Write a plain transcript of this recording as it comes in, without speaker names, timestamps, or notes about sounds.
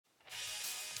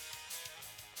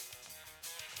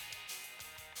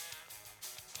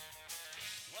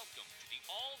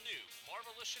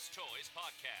Marvelicious Toys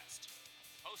podcast,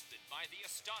 hosted by the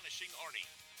astonishing Arnie,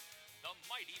 the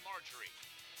mighty Marjorie,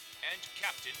 and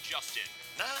Captain Justin.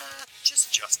 Nah,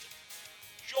 just Justin.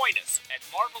 Join us at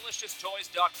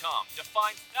MarveliciousToys.com to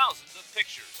find thousands of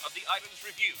pictures of the items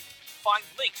reviewed, find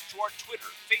links to our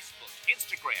Twitter, Facebook,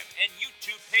 Instagram, and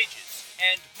YouTube pages,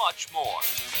 and much more.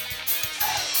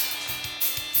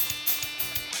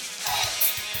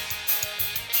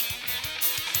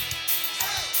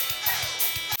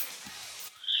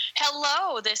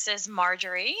 Hello, this is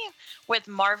Marjorie with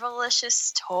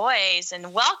Marvelicious Toys,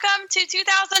 and welcome to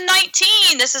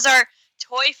 2019. This is our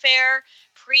Toy Fair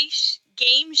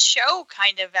pre-game show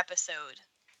kind of episode.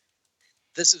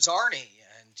 This is Arnie,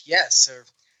 and yes,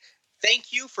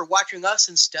 thank you for watching us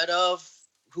instead of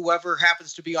whoever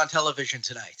happens to be on television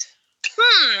tonight.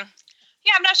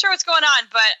 Yeah, I'm not sure what's going on,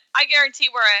 but I guarantee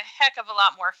we're a heck of a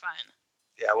lot more fun.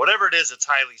 Yeah, whatever it is, it's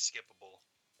highly skippable.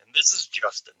 And this is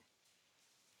Justin.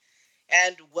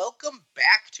 And welcome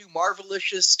back to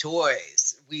Marvelicious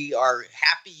Toys. We are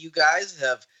happy you guys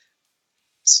have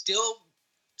still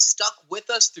stuck with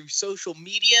us through social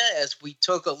media as we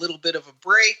took a little bit of a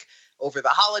break over the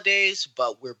holidays,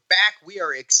 but we're back. We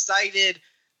are excited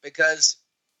because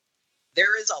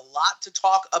there is a lot to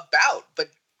talk about. But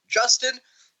Justin,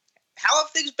 how have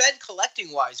things been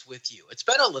collecting-wise with you? It's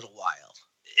been a little while.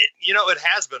 It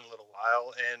has been a little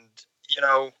while,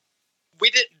 and, we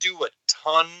didn't do a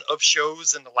ton of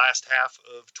shows in the last half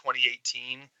of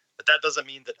 2018, but that doesn't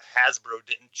mean that Hasbro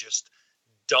didn't just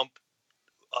dump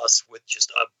us with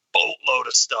just a boatload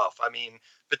of stuff. I mean,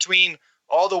 between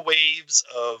all the waves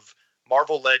of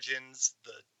Marvel Legends,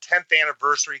 the 10th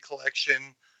anniversary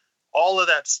collection, all of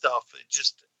that stuff, it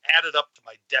just added up to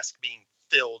my desk being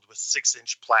filled with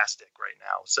 6-inch plastic right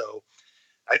now. So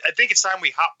I think it's time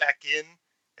we hop back in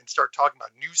and start talking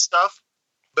about new stuff.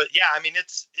 But yeah, I mean,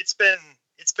 it's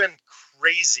been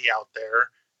crazy out there.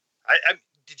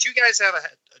 Did you guys have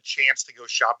a chance to go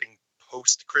shopping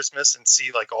post Christmas and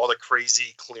see like all the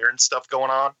crazy clearance stuff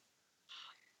going on?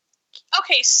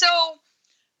 Okay, so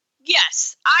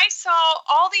yes, I saw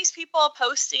all these people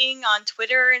posting on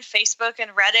Twitter and Facebook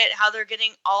and Reddit how they're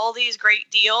getting all these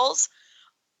great deals.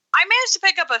 I managed to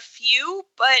pick up a few,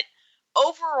 but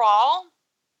overall,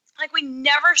 like, we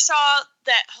never saw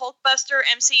that Hulkbuster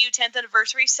MCU 10th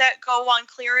anniversary set go on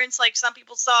clearance like some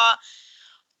people saw.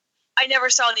 I never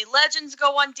saw any Legends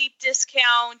go on deep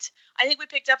discount. I think we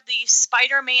picked up the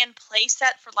Spider-Man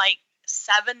playset for like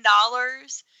 $7.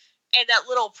 And that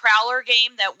little Prowler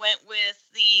game that went with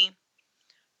the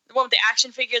one with the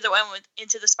action figure that went with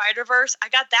Into the Spider-Verse. I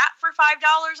got that for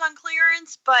 $5 on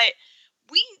clearance, but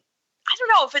I don't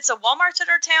know if it's a Walmart at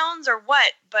our towns or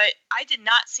what, but I did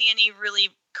not see any really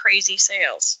crazy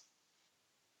sales.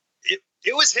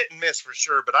 It was hit and miss for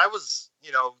sure, but I was,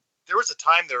 there was a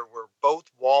time there where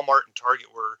both Walmart and Target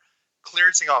were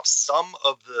clearancing off some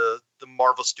of the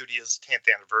Marvel Studios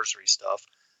 10th anniversary stuff,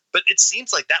 but it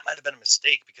seems like that might have been a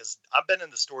mistake because I've been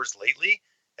in the stores lately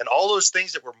and all those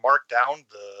things that were marked down,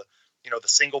 the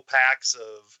single packs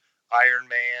of Iron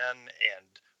Man and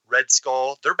Red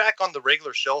Skull, they're back on the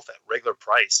regular shelf at regular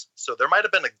price. So there might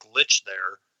have been a glitch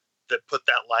there that put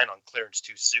that line on clearance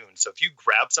too soon. So if you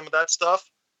grab some of that stuff,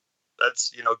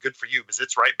 that's, good for you because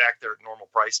it's right back there at normal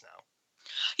price now.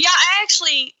 Yeah, I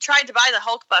actually tried to buy the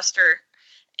Hulkbuster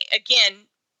again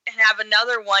and have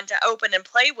another one to open and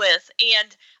play with.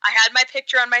 And I had my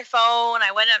picture on my phone.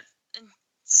 I went up and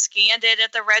scanned it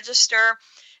at the register.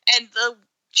 And the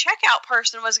checkout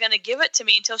person was going to give it to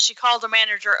me until she called the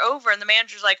manager over, and the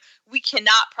manager's like, we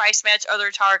cannot price match other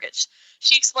Targets.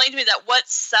 She explained to me that what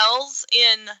sells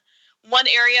in one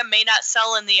area may not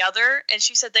sell in the other, and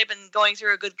she said they've been going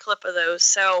through a good clip of those,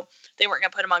 so they weren't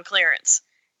going to put them on clearance.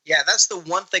 Yeah, that's the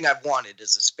one thing I've wanted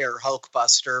is a spare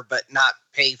Hulkbuster, but not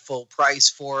pay full price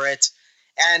for it.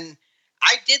 And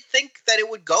I did think that it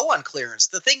would go on clearance.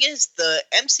 The thing is, the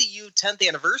MCU 10th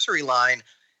anniversary line,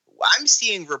 I'm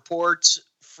seeing reports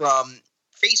from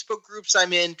Facebook groups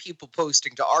I'm in, people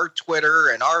posting to our Twitter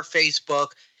and our Facebook.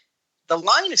 The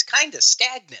line is kind of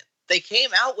stagnant. They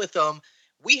came out with them.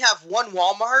 We have one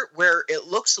Walmart where it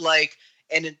looks like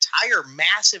an entire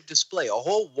massive display, a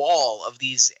whole wall of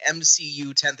these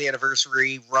MCU 10th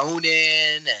anniversary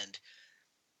Ronin and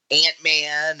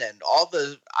Ant-Man and all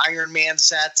the Iron Man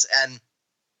sets, and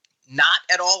not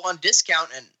at all on discount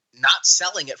and not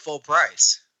selling at full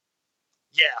price.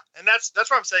 Yeah, and that's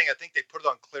what I'm saying. I think they put it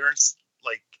on clearance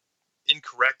like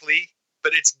incorrectly,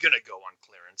 but it's gonna go on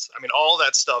clearance. I mean, all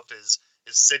that stuff is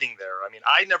sitting there. I mean,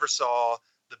 I never saw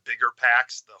the bigger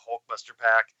packs, the Hulkbuster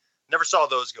pack. Never saw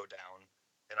those go down,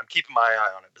 and I'm keeping my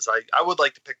eye on it because I would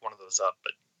like to pick one of those up.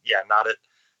 But yeah, not at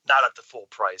the full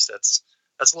price.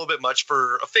 that's a little bit much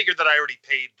for a figure that I already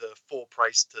paid the full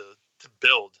price to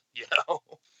build, you know?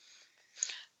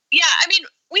 Yeah, I mean,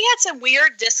 we had some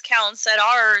weird discounts at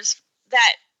ours.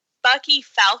 That Bucky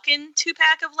Falcon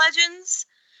 2-pack of Legends,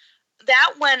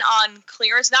 that went on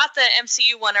clearance, not the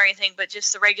MCU one or anything, but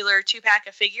just the regular 2-pack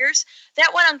of figures.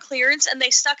 That went on clearance, and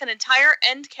they stuck an entire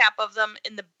end cap of them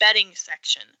in the bedding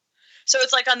section. So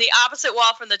it's like on the opposite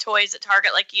wall from the toys at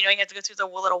Target, like, you know, you have to go through the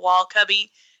little wall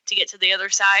cubby to get to the other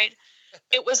side.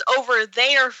 It was over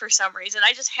there for some reason.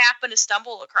 I just happened to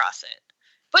stumble across it.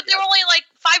 But they're only like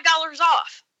 $5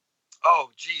 off. Oh,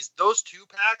 geez. Those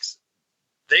 2-packs,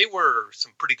 they were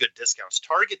some pretty good discounts.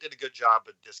 Target did a good job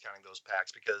of discounting those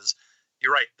packs because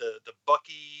you're right. The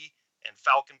Bucky and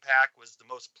Falcon pack was the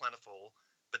most plentiful.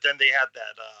 But then they had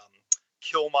that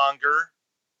Killmonger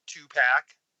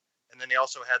 2-pack. And then they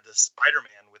also had the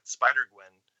Spider-Man with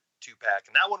Spider-Gwen 2-pack.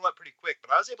 And that one went pretty quick.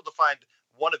 But I was able to find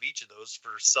one of each of those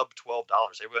for sub $12.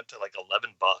 They went to like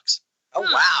 $11. Oh,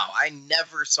 wow. I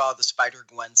never saw the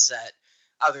Spider-Gwen set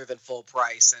other than full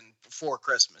price, and before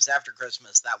Christmas. After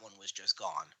Christmas, that one was just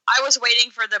gone. I was waiting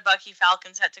for the Bucky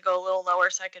Falcon set to go a little lower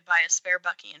so I could buy a spare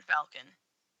Bucky and Falcon.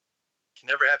 Can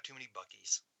never have too many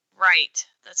Buckies. Right.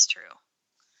 That's true.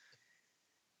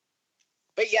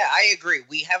 But yeah, I agree.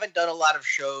 We haven't done a lot of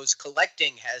shows.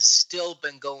 Collecting has still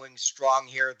been going strong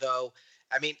here, though.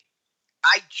 I mean,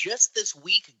 I just this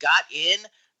week got in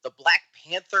the Black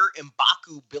Panther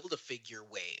M'Baku Build-A-Figure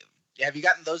wave. Have you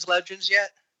gotten those Legends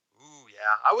yet? Ooh,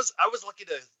 yeah. I was lucky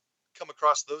to come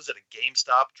across those at a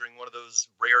GameStop during one of those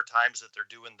rare times that they're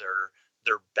doing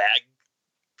their bag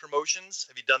promotions.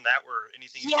 Have you done that where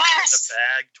anything you get in a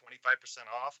bag, 25%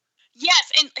 off?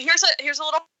 Yes, and here's a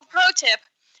little pro tip.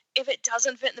 If it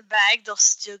doesn't fit in the bag, they'll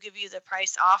still give you the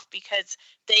price off because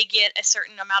they get a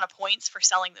certain amount of points for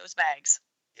selling those bags.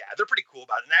 Yeah, they're pretty cool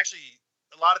about it. And actually,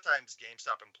 a lot of times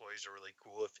GameStop employees are really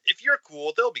cool. If you're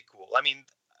cool, they'll be cool. I mean,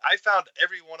 I found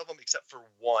every one of them except for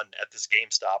one at this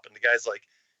GameStop, and the guy's like,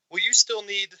 well, you still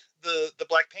need the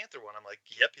Black Panther one. I'm like,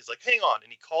 yep. He's like, hang on.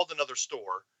 And he called another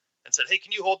store and said, hey,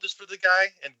 can you hold this for the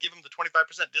guy and give him the 25%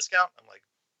 discount? I'm like,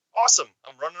 awesome.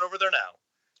 I'm running over there now.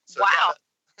 So, wow.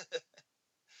 Yeah,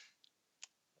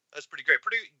 that's pretty great.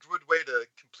 Pretty good way to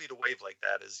complete a wave like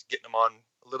that is getting them on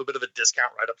a little bit of a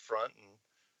discount right up front. And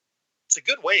it's a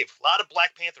good wave. A lot of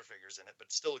Black Panther figures in it,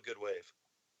 but still a good wave.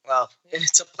 Well,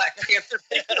 it's a Black Panther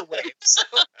figure wave. So,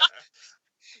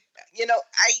 you know,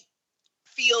 I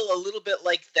feel a little bit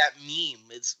like that meme.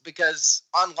 It's because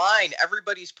online,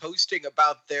 everybody's posting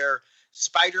about their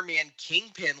Spider-Man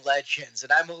Kingpin Legends,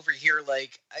 and I'm over here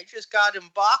like, I just got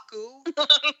M'Baku.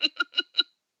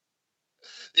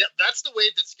 Yeah, that's the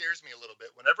wave that scares me a little bit.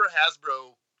 Whenever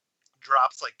Hasbro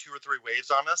drops like 2 or 3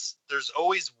 waves on us, there's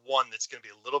always one that's going to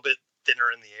be a little bit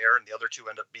thinner in the air, and the other 2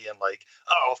 end up being like,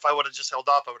 oh, if I would have just held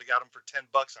off, I would have got them for $10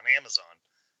 on Amazon.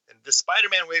 And the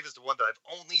Spider-Man wave is the one that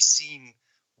I've only seen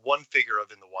one figure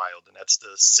of in the wild, and that's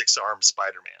the 6-armed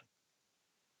Spider-Man.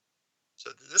 So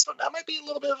this one, that might be a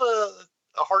little bit of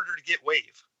a harder to get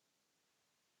wave.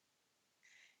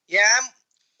 Yeah, I'm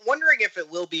wondering if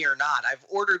it will be or not. I've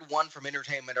ordered one from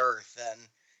Entertainment Earth, and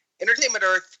Entertainment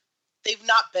Earth, they've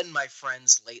not been my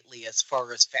friends lately as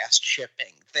far as fast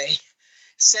shipping. They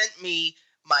sent me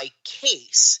my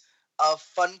case of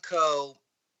Funko.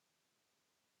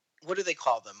 What do they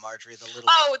call them, Marjorie? The little.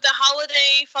 Oh, the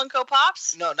holiday Funko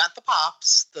Pops? No, not the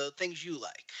Pops. The things you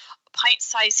like.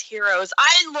 Pint-Size Heroes.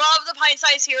 I love the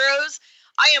Pint-Size Heroes.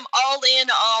 I am all in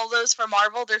on all those for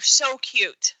Marvel. They're so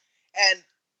cute. And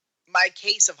my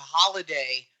case of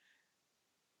holiday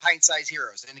Pint-Size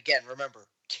Heroes, and again, remember,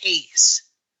 case,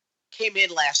 came in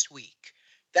last week.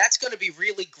 That's going to be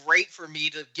really great for me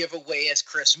to give away as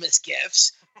Christmas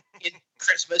gifts in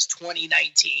Christmas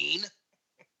 2019.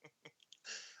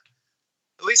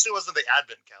 At least it wasn't the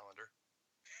Advent calendar.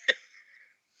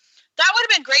 That would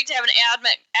have been great to have an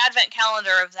advent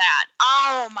calendar of that.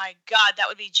 Oh my God, that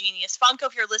would be genius. Funko,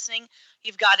 if you're listening,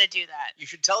 you've got to do that. You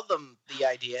should tell them the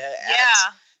idea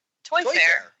at Toy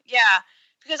Fair. Yeah,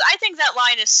 because I think that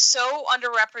line is so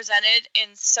underrepresented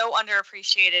and so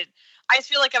underappreciated. I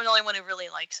feel like I'm the only one who really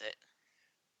likes it.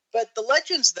 But the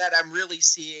Legends that I'm really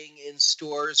seeing in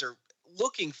stores or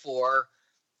looking for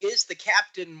is the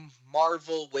Captain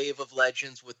Marvel wave of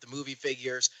Legends with the movie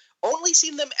figures. Only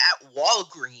seen them at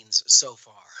Walgreens so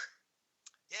far.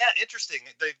 Yeah, interesting.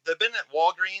 They've been at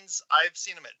Walgreens. I've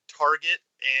seen them at Target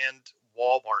and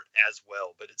Walmart as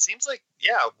well. But it seems like,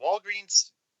 yeah,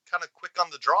 Walgreens kind of quick on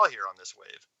the draw here on this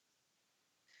wave.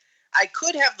 I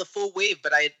could have the full wave,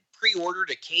 but I had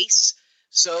pre-ordered a case.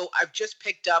 So I've just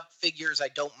picked up figures I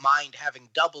don't mind having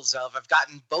doubles of. I've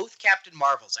gotten both Captain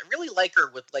Marvels. I really like her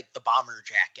with like the bomber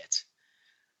jacket.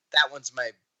 That one's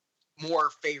my more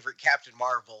favorite Captain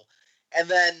Marvel. And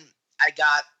then I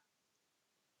got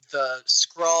the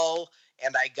Skrull,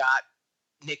 and I got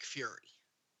Nick Fury.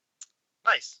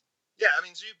 Nice. Yeah, I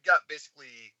mean, so you've got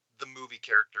basically the movie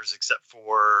characters except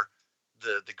for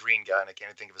the green guy, and I can't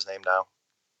even think of his name now.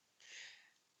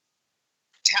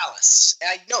 Talus.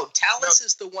 Talus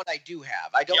is the one I do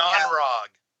have. I don't Jan have... Rog.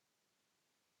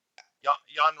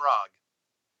 Jan Rog.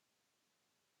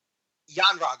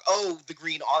 Jan Rog. Oh, the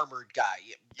green armored guy.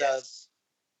 Yes.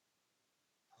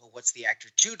 What's the actor?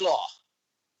 Jude Law.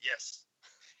 Yes.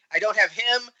 I don't have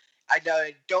him. I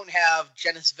don't have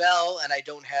Janice Vell, and I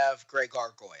don't have Greg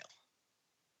Gargoyle.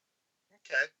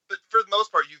 Okay, but for the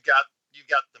most part, you've got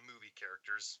the movie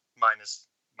characters minus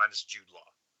Jude Law.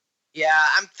 Yeah,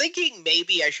 I'm thinking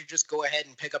maybe I should just go ahead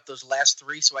and pick up those last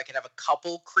three so I can have a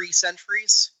couple Kree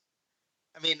sentries.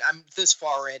 I mean, I'm this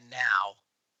far in now.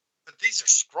 But these are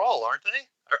Skrull, aren't they?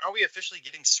 Are we officially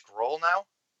getting Skrull now?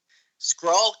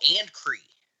 Skrull and Kree.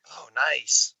 Oh,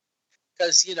 nice.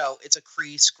 Because, it's a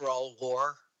Kree-Skrull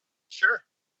war. Sure.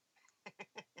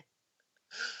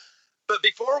 But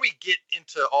before we get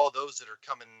into all those that are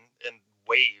coming in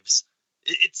waves,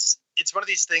 it's one of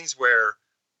these things where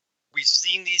we've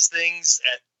seen these things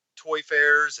at toy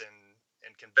fairs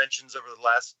and conventions over the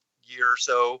last year or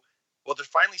so. Well, they're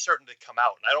finally starting to come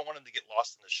out, and I don't want them to get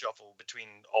lost in the shuffle between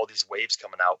all these waves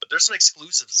coming out. But there's some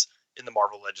exclusives in the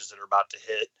Marvel Legends that are about to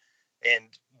hit. And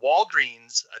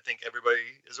Walgreens, I think everybody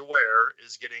is aware,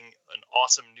 is getting an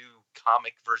awesome new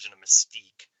comic version of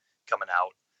Mystique coming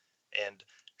out. And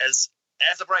as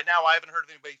of right now, I haven't heard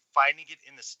of anybody finding it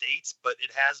in the States, but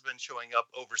it has been showing up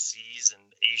overseas and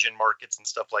Asian markets and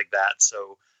stuff like that.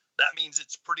 So that means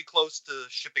it's pretty close to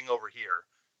shipping over here.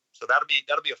 So that'll be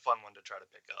a fun one to try to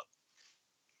pick up.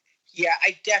 Yeah,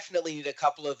 I definitely need a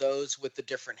couple of those with the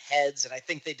different heads, and I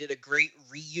think they did a great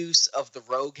reuse of the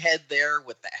Rogue head there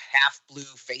with the half-blue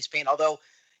face paint, although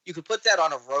you could put that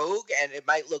on a Rogue, and it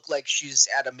might look like she's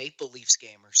at a Maple Leafs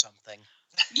game or something.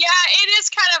 Yeah, it is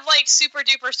kind of like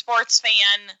super-duper sports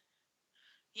fan.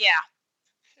 Yeah.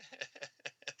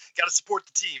 Gotta support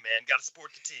the team, man. Gotta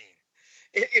support the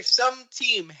team. If some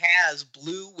team has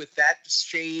blue with that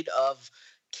shade of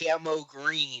camo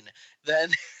green, then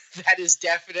that is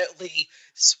definitely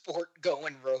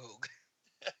sport-going Rogue.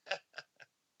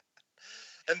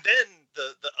 And then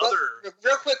the other...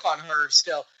 Real quick on her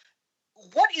still.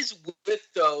 What is with,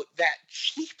 though, that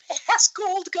cheap-ass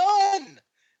gold gun?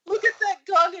 Look at that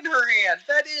gun in her hand.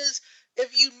 That is...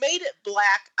 If you made it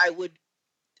black, I wouldn't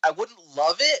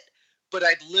love it, but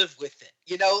I'd live with it.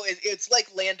 It's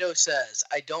like Lando says,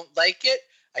 I don't like it,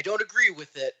 I don't agree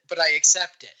with it, but I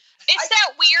accept it. It's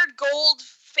that weird gold,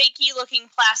 fakey looking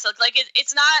plastic. Like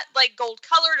it's not like gold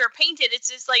colored or painted. It's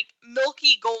just like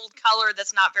milky gold color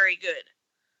that's not very good.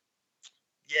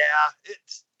 Yeah,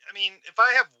 if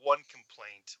I have one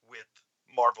complaint with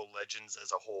Marvel Legends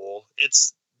as a whole,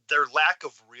 it's their lack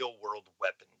of real world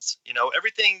weapons.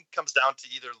 Everything comes down to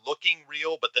either looking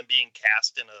real but then being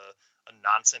cast in a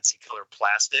nonsensy color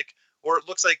plastic, or it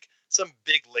looks like some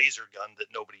big laser gun that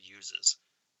nobody uses.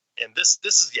 And this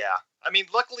is,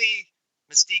 luckily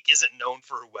Mystique isn't known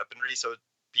for her weaponry, so it'd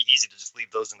be easy to just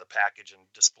leave those in the package and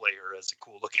display her as a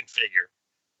cool looking figure.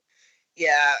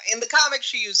 Yeah, in the comics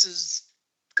she uses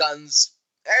guns.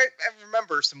 I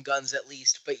remember some guns at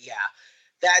least, but yeah,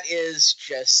 that is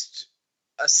just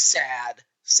a sad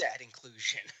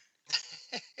inclusion.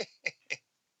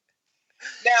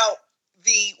 Now,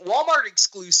 the Walmart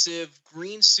exclusive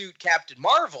green suit Captain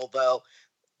Marvel, though,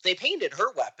 they painted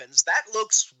her weapons. That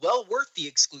looks well worth the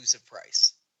exclusive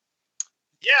price.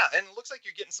 Yeah, and it looks like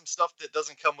you're getting some stuff that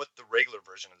doesn't come with the regular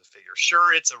version of the figure.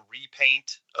 Sure, it's a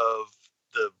repaint of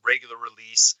the regular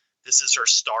release. This is her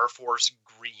Star Force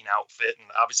green outfit, and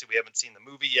obviously we haven't seen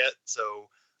the movie yet, so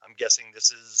I'm guessing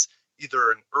this is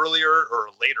either an earlier or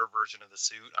a later version of the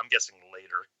suit. I'm guessing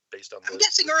later, based on the... I'm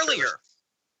guessing earlier.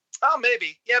 Oh,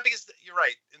 maybe. Yeah, because you're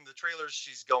right. In the trailers,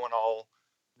 she's going all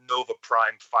Nova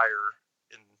Prime fire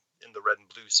in the red and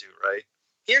blue suit, right?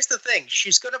 Here's the thing.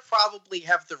 She's going to probably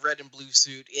have the red and blue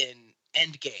suit in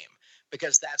Endgame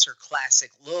because that's her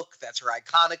classic look. That's her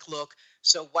iconic look.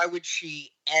 So why would she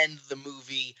end the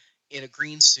movie in a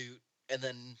green suit and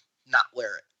then not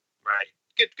wear it? Right.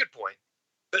 Good point.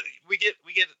 But we get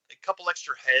a couple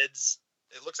extra heads.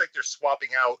 It looks like they're swapping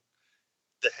out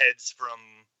the heads from...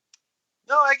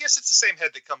 No, I guess it's the same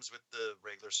head that comes with the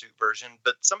regular suit version.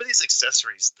 But some of these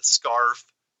accessories, the scarf,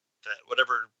 that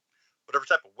whatever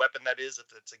type of weapon that is,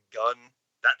 if it's a gun,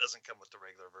 that doesn't come with the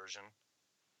regular version.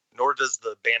 Nor does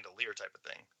the bandolier type of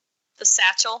thing. The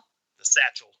satchel.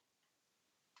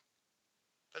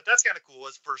 But that's kind of cool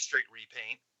as first straight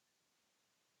repaint.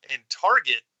 And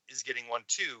Target is getting one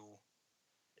too.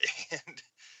 And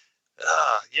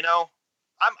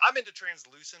I'm into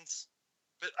translucents,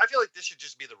 but I feel like this should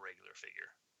just be the regular figure.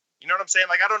 You know what I'm saying?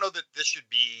 Like, I don't know that this should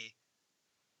be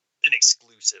an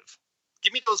exclusive.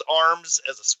 Give me those arms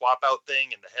as a swap out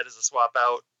thing and the head as a swap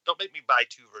out. Don't make me buy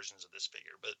two versions of this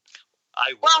figure, but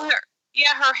I will. Well,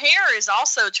 her hair is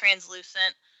also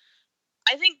translucent.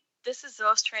 I think this is the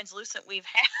most translucent we've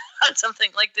had on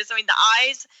something like this. I mean, the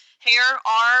eyes, hair,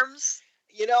 arms.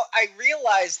 I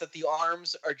realize that the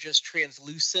arms are just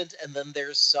translucent and then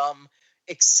there's some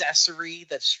accessory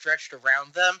that's stretched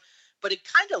around them, but it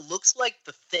kind of looks like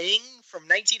the Thing from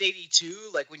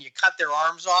 1982, like when you cut their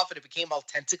arms off and it became all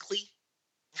tentacly.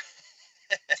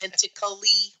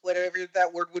 Tentacly, whatever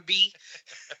that word would be.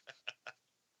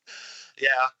 Yeah,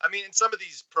 I mean, in some of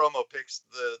these promo pics,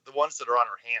 the ones that are on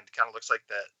her hand kind of looks like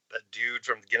that dude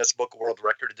from the Guinness Book of World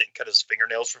Record who didn't cut his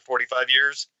fingernails for 45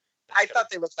 years. I thought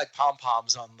they looked like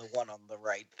pom-poms on the one on the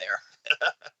right there.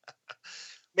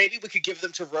 Maybe we could give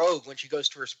them to Rogue when she goes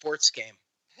to her sports game.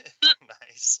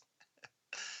 Nice.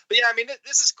 But yeah, I mean,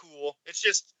 this is cool. It's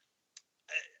just,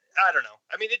 I don't know.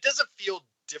 I mean, it doesn't feel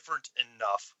different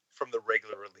enough from the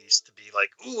regular release to be like,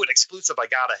 ooh, an exclusive I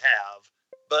gotta have.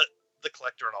 But the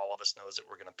collector and all of us knows that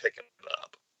we're going to pick it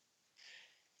up.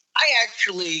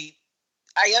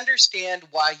 I understand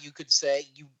why you could say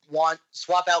you want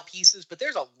swap out pieces, but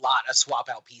there's a lot of swap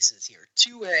out pieces here.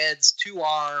 2 heads, 2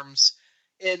 arms.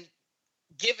 And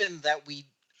given that we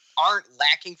aren't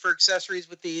lacking for accessories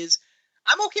with these,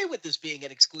 I'm okay with this being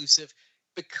an exclusive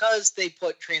because they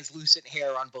put translucent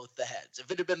hair on both the heads.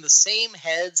 If it had been the same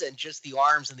heads and just the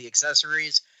arms and the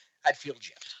accessories, I'd feel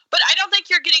gypped. But I don't think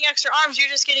you're getting extra arms. You're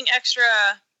just getting extra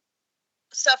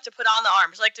stuff to put on the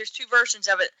arms. Like, there's 2 versions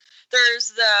of it. There's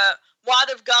the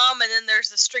wad of gum, and then there's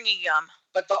the stringy gum.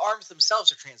 But the arms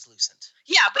themselves are translucent.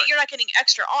 Yeah, but you're not getting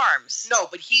extra arms. No,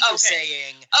 but he was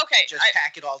saying, just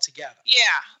pack it all together.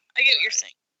 Yeah, I get what you're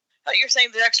saying. But you're saying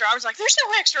the extra arms. Like, there's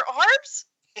no extra arms?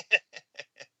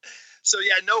 So,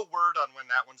 yeah, no word on when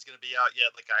that one's going to be out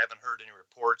yet. Like, I haven't heard any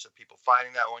reports of people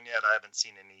finding that one yet. I haven't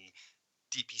seen any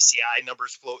DPCI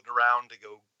numbers floating around to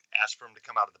go ask for them to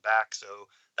come out of the back. So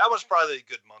that one's probably a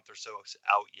good month or so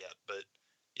out yet. But,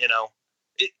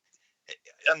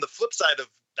 on the flip side of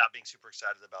not being super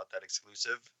excited about that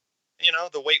exclusive,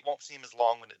 the wait won't seem as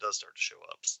long when it does start to show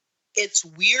up. It's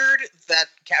weird that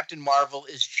Captain Marvel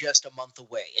is just a month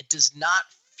away. It does not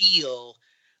feel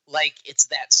like it's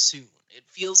that soon. It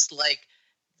feels like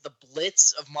the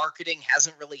blitz of marketing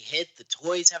hasn't really hit. The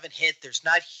toys haven't hit. There's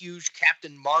not huge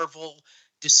Captain Marvel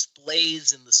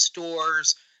displays in the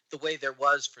stores the way there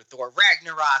was for Thor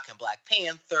Ragnarok and Black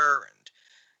Panther, and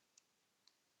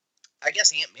I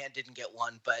guess Ant-Man didn't get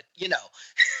one, but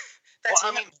that's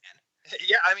Ant-Man.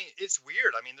 Yeah, I mean, it's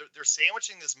weird. I mean, they're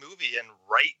sandwiching this movie in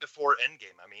right before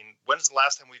Endgame. I mean, when's the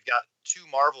last time we've got 2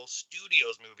 Marvel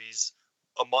Studios movies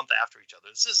a month after each other?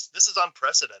 This is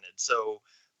unprecedented. So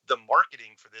the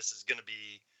marketing for this is going to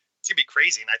be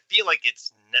crazy, and I feel like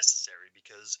it's necessary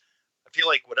because I feel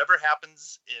like whatever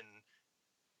happens in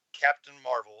Captain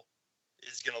Marvel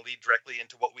is going to lead directly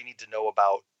into what we need to know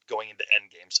about going into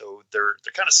Endgame. So they're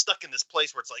kind of stuck in this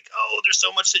place where it's like, oh, there's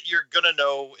so much that you're going to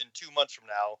know in 2 months from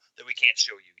now that we can't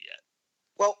show you yet.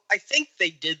 Well, I think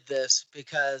they did this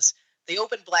because they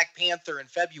opened Black Panther in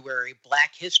February,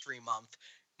 Black History Month.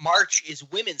 March is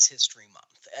Women's History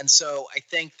Month. And so I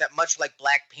think that much like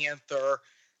Black Panther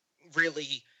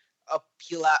really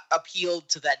appealed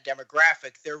to that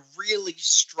demographic, they're really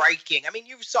striking. I mean,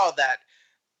 you saw that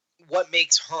What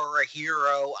Makes Her a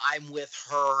Hero, I'm With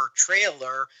Her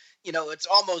trailer. It's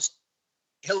almost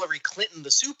Hillary Clinton, the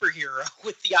superhero,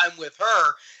 with the I'm With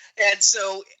Her. And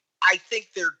so I think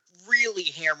they're really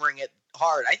hammering it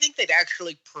hard. I think they'd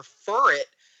actually prefer it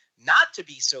not to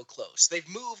be so close. They've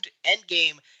moved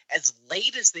Endgame as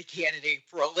late as they can in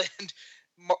April and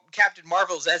Captain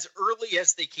Marvel's as early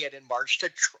as they can in March to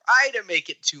try to make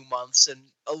it 2 months and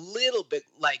a little bit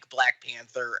like Black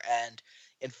Panther and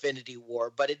Infinity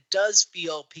War, but it does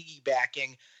feel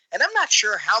piggybacking, and I'm not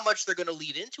sure how much they're going to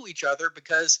lead into each other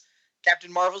because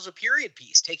Captain Marvel's a period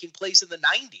piece taking place in the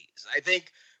 90s. I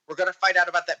think we're going to find out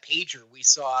about that pager we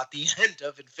saw at the end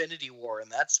of Infinity War,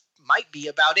 and that's might be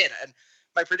about it. And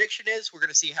my prediction is we're going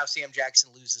to see how Sam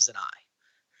Jackson loses an eye.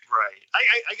 Right.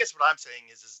 I guess what I'm saying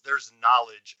is there's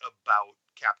knowledge about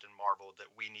Captain Marvel that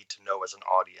we need to know as an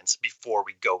audience before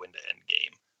we go into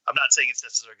Endgame. I'm not saying it's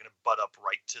necessarily going to butt up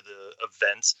right to the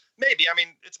events. Maybe. I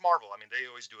mean, it's Marvel. I mean, they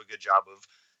always do a good job of,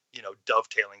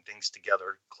 dovetailing things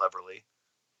together cleverly.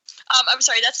 I'm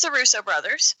sorry, that's the Russo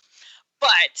brothers.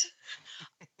 But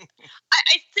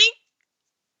I think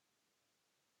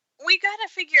we gotta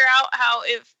figure out how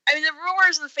the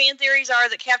rumors and the fan theories are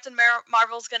that Captain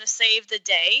Marvel's gonna save the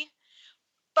day,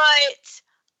 but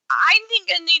I think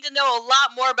I need to know a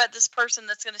lot more about this person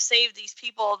that's gonna save these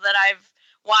people that I've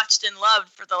watched and loved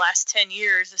for the last 10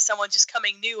 years. Is someone just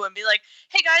coming new and be like,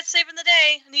 hey guys, saving the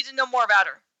day, I need to know more about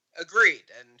her. Agreed.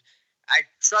 And I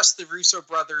trust the Russo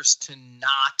brothers to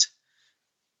not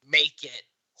make it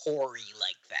hoary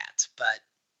like that, but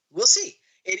we'll see.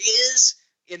 It is,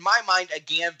 in my mind, a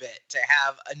gambit to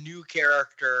have a new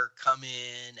character come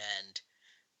in and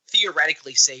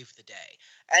theoretically save the day.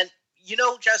 And you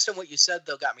know, Justin, what you said,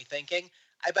 though, got me thinking.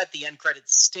 I bet the end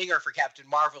credits stinger for Captain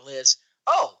Marvel is,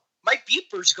 oh, my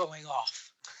beeper's going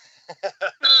off. They're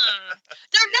never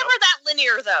that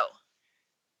linear, though.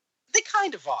 They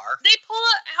kind of are. They pull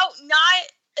it out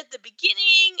not at the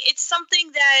beginning. It's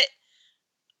something that,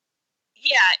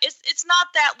 yeah, it's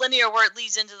not that linear where it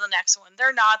leads into the next one.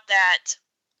 They're not that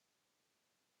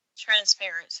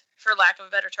transparent, for lack of a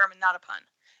better term, and not a pun.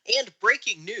 And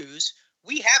breaking news,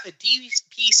 we have a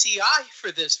DPCI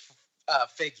for this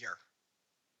figure.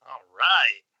 All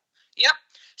right. Yep.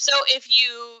 So if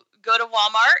you go to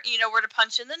Walmart, you know where to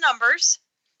punch in the numbers.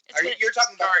 You're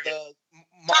talking about Target.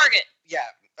 Target.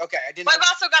 Yeah. Okay. I didn't. But I've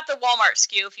also got the Walmart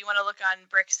SKU if you want to look on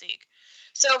Brickseek.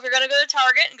 So if you're going to go to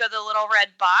Target and go to the little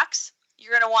red box,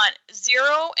 you're going to want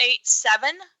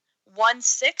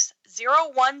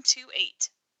 087160128.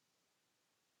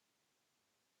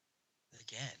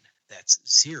 Again, that's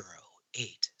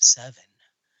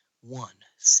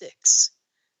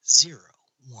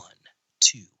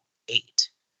 087160128.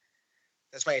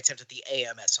 That's my attempt at the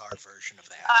AMSR version of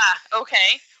that. Ah,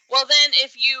 okay. Well, then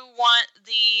if you want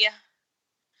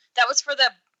that was for the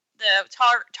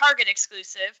Target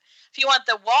exclusive. If you want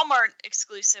the Walmart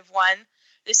exclusive one,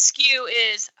 the SKU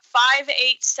is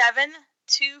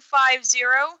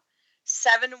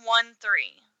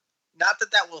 587250713. Not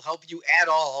that will help you at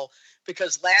all,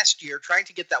 because last year, trying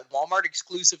to get that Walmart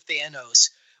exclusive Thanos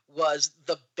was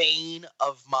the bane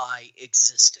of my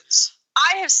existence.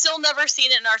 I have still never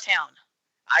seen it in our town.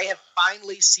 I have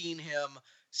finally seen him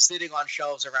sitting on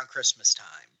shelves around Christmas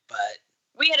time, but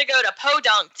we had to go to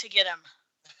Podunk to get him.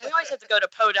 We always have to go to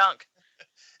Podunk.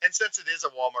 And since it is a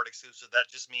Walmart exclusive, that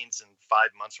just means in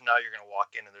 5 months from now, you're going to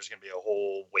walk in and there's going to be a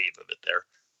whole wave of it there.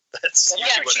 That's what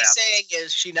usually what she's happens. saying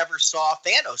is she never saw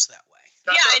Thanos that way.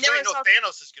 I never saw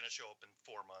Thanos is going to show up in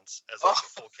 4 months as a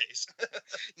full case.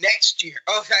 Next year.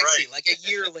 Oh, I Right. see. Like a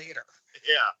year later.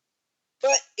 Yeah.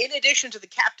 But in addition to the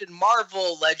Captain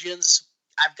Marvel legends,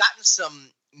 I've gotten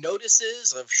some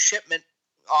notices of shipment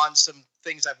on some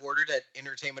things I've ordered at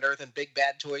Entertainment Earth and Big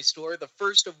Bad Toy Store. The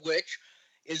first of which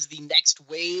is the next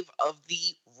wave of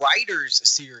the Riders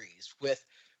series with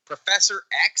Professor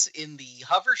X in the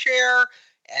hover chair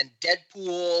and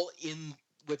Deadpool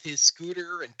with his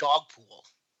scooter and Dogpool.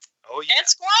 Oh, yeah. And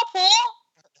Squirrel Pool.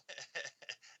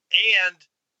 And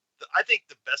I think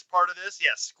the best part of this,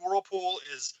 Squirrel Pool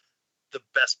is the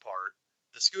best part.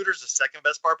 The scooter's the second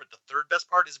best part, but the third best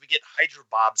part is we get Hydra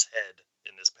Bob's head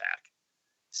in this pack.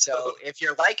 So if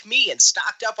you're like me and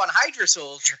stocked up on Hydra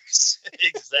Soldiers.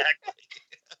 Exactly.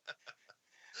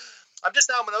 I'm just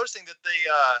now noticing that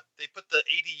they put the 80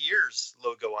 years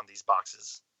logo on these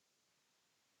boxes.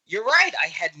 You're right. I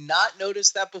had not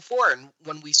noticed that before, and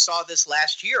when we saw this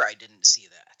last year, I didn't see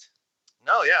that.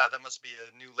 No, yeah, that must be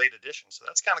a new late edition. So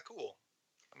that's kind of cool.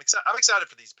 I'm excited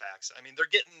for these packs. I mean, they're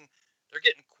getting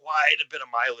quite a bit of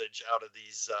mileage out of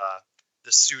these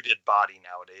the suited body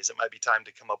nowadays. It might be time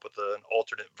to come up with an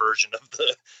alternate version of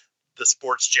the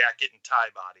sports jacket and tie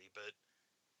body, but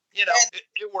you know,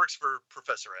 it works for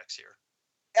Professor X here.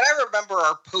 And I remember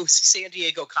our post San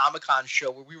Diego Comic-Con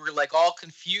show where we were like all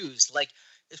confused. Like,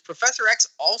 is Professor X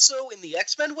also in the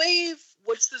X-Men wave?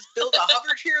 What's this build a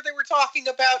hover chair they were talking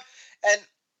about? And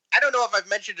I don't know if I've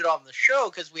mentioned it on the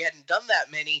show because we hadn't done that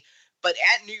many, but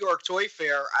at New York Toy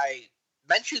Fair, I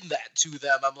mentioned that to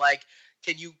them. I'm like,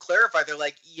 can you clarify? They're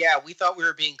like, yeah, we thought we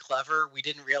were being clever. We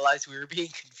didn't realize we were being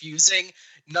confusing.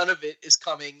 None of it is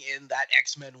coming in that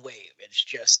X-Men wave. It's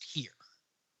just here.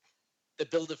 The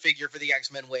Build-A-Figure for the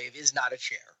X-Men wave is not a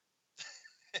chair.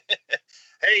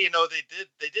 Hey, you know, they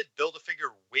did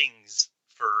Build-A-Figure wings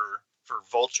for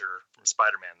Vulture from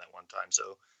Spider-Man that one time.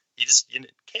 So you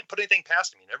can't put anything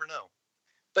past him. You never know.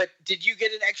 But did you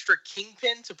get an extra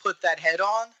Kingpin to put that head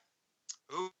on?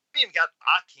 Ooh, we haven't got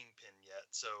a Kingpin yet,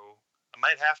 so I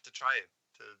might have to try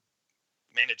to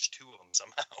manage two of them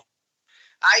somehow.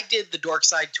 I did the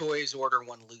Dorkside Toys order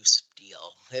one loose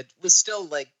deal. It was still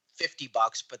like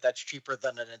 $50, but that's cheaper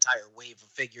than an entire wave of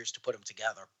figures to put them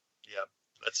together. Yeah,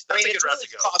 that's a good route to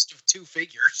go. The cost of two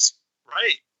figures.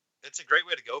 Right. It's a great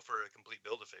way to go for a complete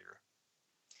Build-A-Figure.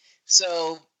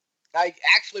 So I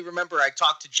actually remember I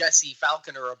talked to Jesse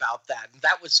Falconer about that, and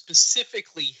that was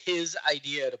specifically his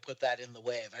idea to put that in the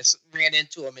wave. I ran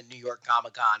into him in New York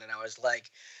Comic Con, and I was like,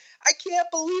 I can't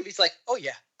believe. He's like, oh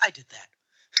yeah, I did that.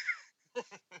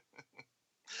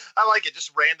 I like it.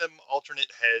 Just random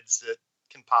alternate heads that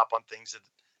can pop on things that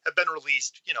have been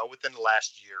released, within the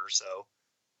last year or so.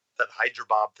 That Hydra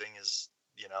Bob thing is,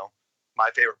 my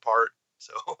favorite part.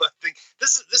 So I think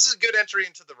this is a good entry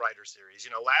into the Rider series.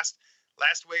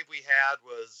 Last wave we had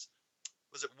was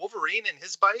it Wolverine and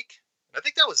his bike? And I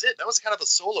think that was it. That was kind of a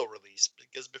solo release,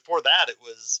 because before that it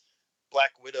was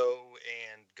Black Widow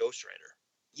and Ghost Rider.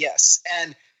 Yes,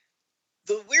 and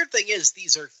the weird thing is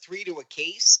these are 3 to a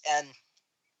case, and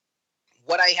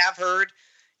what I have heard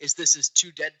is this is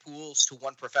 2 Deadpools to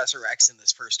 1 Professor X in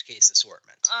this first case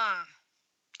assortment.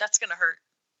 That's gonna hurt.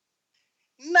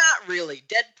 Not really.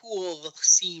 Deadpool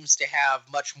seems to have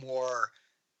much more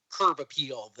curb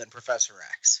appeal than Professor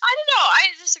X. I don't know. I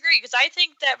disagree, because I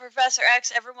think that Professor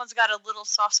X, everyone's got a little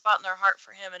soft spot in their heart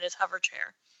for him and his hover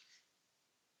chair.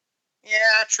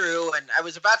 Yeah, true. And I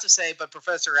was about to say, but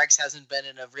Professor X hasn't been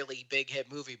in a really big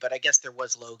hit movie, but I guess there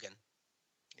was Logan.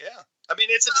 Yeah. I mean,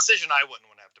 it's a decision I wouldn't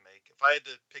want to have to make. If I had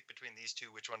to pick between these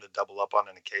two, which one to double up on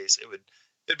in a case,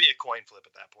 it'd be a coin flip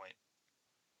at that point.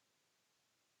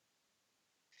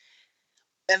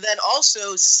 And then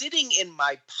also, sitting in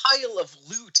my pile of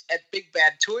loot at Big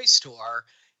Bad Toy Store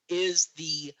is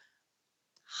the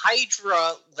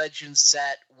Hydra Legend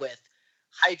set with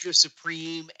Hydra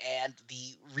Supreme and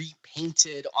the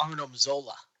repainted Arnim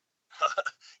Zola.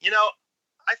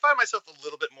 I find myself a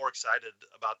little bit more excited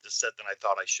about this set than I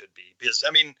thought I should be. Because,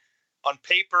 I mean, on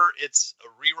paper, it's a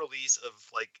re-release of,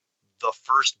 like, the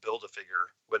first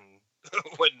Build-A-Figure when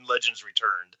Legends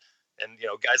returned. And,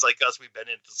 guys like us, we've been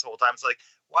in it this whole time. It's like,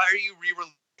 why are you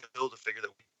re-releasing a Build-A-Figure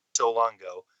that we did so long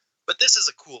ago? But this is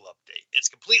a cool update. It's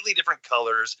completely different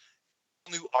colors,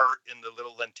 new art in the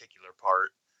little lenticular part,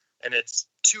 and it's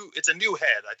a new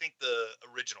head. I think the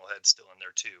original head's still in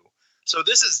there too. So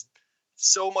this is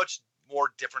so much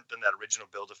more different than that original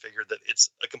Build-A-Figure that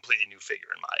it's a completely new figure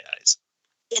in my eyes.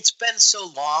 It's been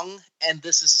so long, and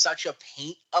this is such a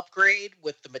paint upgrade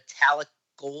with the metallic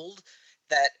gold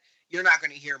that you're not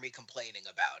going to hear me complaining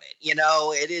about it.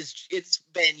 It's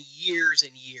been years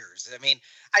and years. I mean,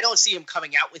 I don't see him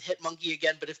coming out with Hitmonkey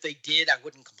again, but if they did, I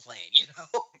wouldn't complain,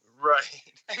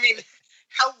 Right. I mean,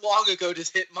 how long ago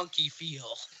does Hitmonkey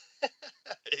feel?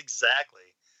 Exactly.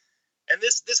 And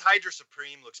this Hydra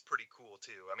Supreme looks pretty cool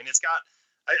too. I mean, it's got,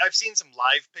 I've seen some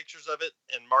live pictures of it,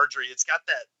 and Marjorie, it's got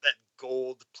that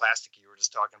gold plastic you were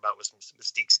just talking about with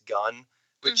Mystique's gun,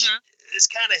 which is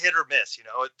kind of hit or miss.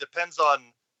 It depends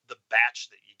on the batch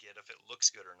that you get if it looks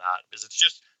good or not, because it's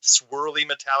just swirly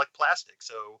metallic plastic.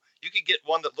 So you could get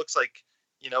one that looks like,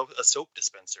 a soap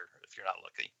dispenser if you're not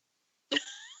lucky.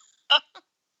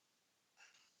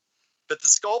 But the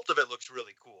sculpt of it looks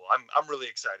really cool. I'm really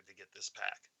excited to get this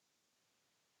pack.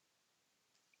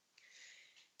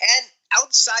 And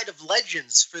outside of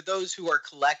Legends, for those who are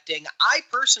collecting, I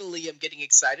personally am getting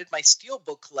excited. My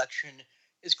Steelbook collection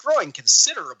is growing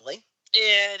considerably.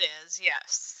 It is,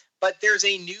 yes. But there's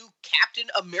a new Captain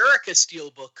America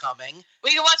Steelbook coming.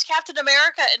 We can watch Captain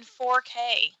America in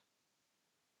 4K.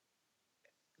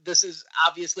 This is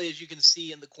obviously, as you can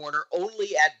see in the corner,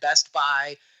 only at Best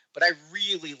Buy, but I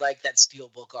really like that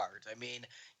Steelbook art. I mean,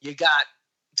 you got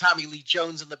Tommy Lee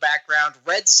Jones in the background,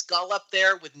 Red Skull up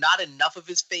there with not enough of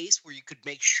his face where you could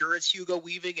make sure it's Hugo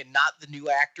Weaving and not the new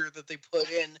actor that they put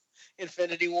in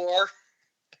Infinity War.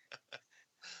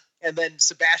 And then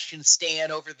Sebastian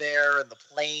Stan over there, and the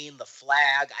plane, the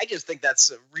flag. I just think that's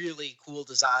a really cool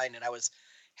design, and I was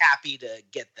happy to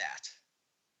get that.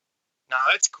 No,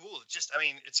 it's cool.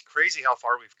 It's crazy how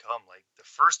far we've come. Like, the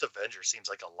first Avenger seems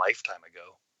like a lifetime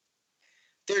ago.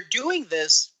 They're doing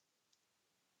this.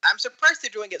 I'm surprised they're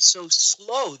doing it so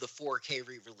slow, the 4K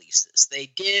re-releases. They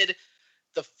did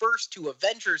the first 2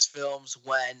 Avengers films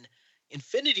when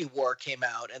Infinity War came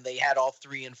out, and they had all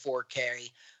 3 in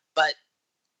 4K. But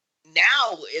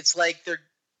now it's like they're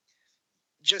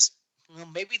just,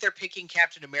 maybe they're picking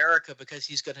Captain America because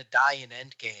he's going to die in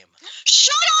Endgame.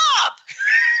 Shut up!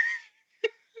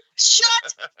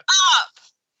 Shut up!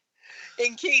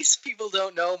 In case people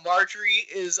don't know, Marjorie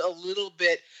is a little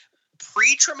bit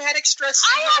pre-traumatic stress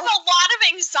syndrome. I have a lot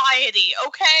of anxiety,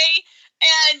 okay?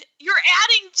 And you're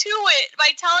adding to it by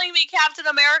telling me Captain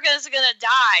America is going to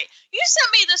die. You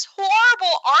sent me this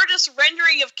horrible artist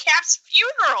rendering of Cap's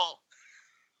funeral.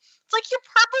 It's like you're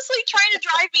purposely trying to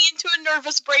drive me into a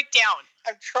nervous breakdown.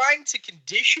 I'm trying to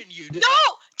condition you to... No!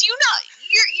 do you not?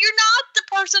 You're not the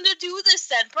person to do this.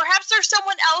 Then perhaps there's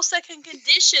someone else that can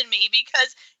condition me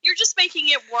because you're just making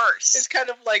it worse. It's kind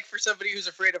of like for somebody who's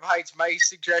afraid of heights. My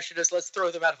suggestion is let's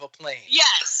throw them out of a plane.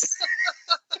 Yes.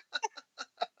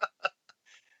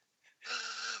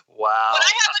 Wow. When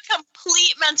I have a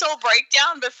complete mental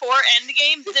breakdown before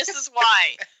Endgame, this is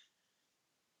why.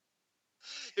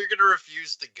 You're gonna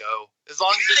refuse to go as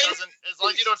long as it doesn't. As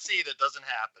long as you don't see it, it doesn't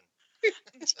happen.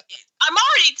 I'm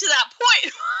already to that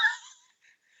point.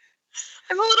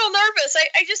 I'm a little nervous.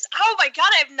 I just, oh my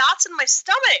God, I have knots in my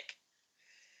stomach.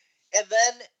 And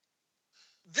then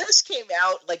this came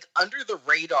out like under the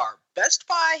radar. Best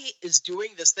Buy is doing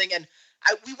this thing, and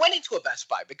we went into a Best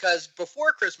Buy because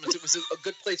before Christmas it was a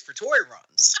good place for toy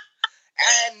runs.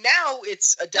 And now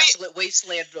it's a desolate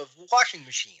wasteland of washing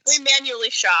machines. We manually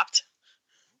shopped.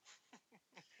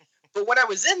 But when I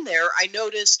was in there, I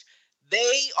noticed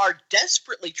they are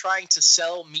desperately trying to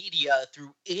sell media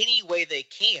through any way they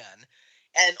can.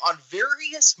 And on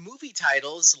various movie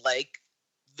titles like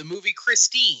the movie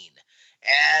Christine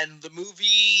and the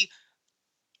movie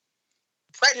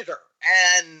Predator,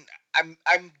 and I'm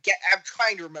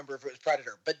trying to remember if it was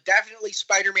Predator, but definitely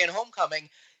Spider-Man Homecoming,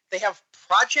 they have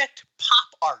Project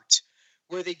Pop Art,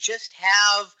 where they just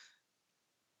have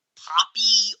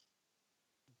poppy,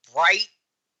 bright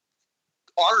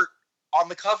art on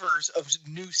the covers of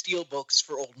new steelbooks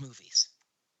for old movies.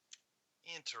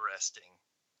 Interesting.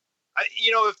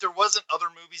 If there wasn't other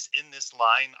movies in this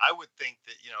line, I would think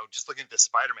that, just looking at the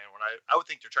Spider-Man one, I would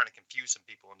think they're trying to confuse some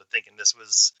people into thinking this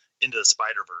was Into the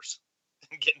Spider-Verse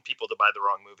and getting people to buy the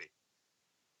wrong movie.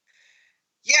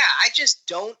 Yeah, I just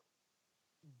don't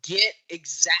get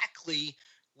exactly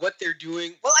what they're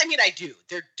doing. Well, I mean, I do.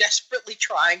 They're desperately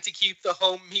trying to keep the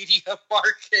home media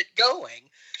market going.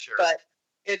 Sure. But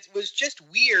it was just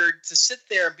weird to sit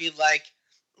there and be like,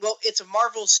 well, it's a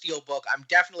Marvel Steelbook. I'm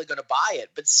definitely going to buy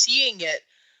it. But seeing it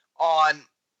on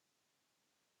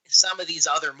some of these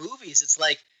other movies, it's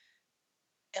like,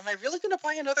 am I really going to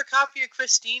buy another copy of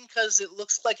Christine because it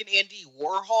looks like an Andy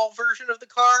Warhol version of the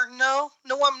car? No,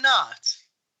 I'm not.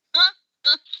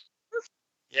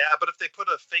 Yeah, but if they put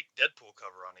a fake Deadpool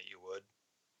cover on it, you would.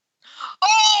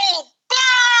 Oh,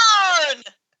 burn!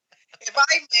 If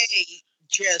I may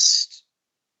just,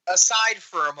 aside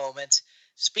for a moment,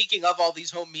 speaking of all these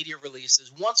home media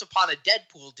releases, Once Upon a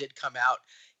Deadpool did come out.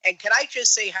 And can I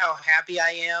just say how happy I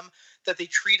am that they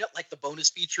treat it like the bonus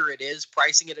feature it is,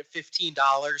 pricing it at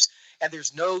 $15, and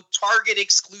there's no Target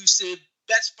exclusive,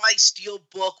 Best Buy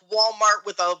Steelbook, Walmart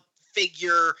with a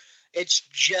figure. It's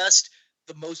just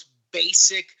the most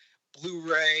basic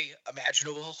Blu-ray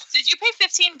imaginable. Did you pay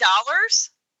 $15?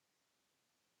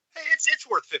 Hey, it's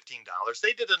worth $15.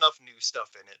 They did enough new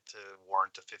stuff in it to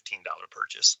warrant a $15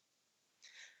 purchase.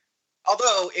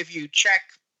 Although, if you check,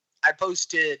 I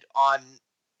posted on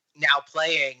Now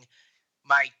Playing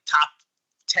my top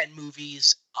 10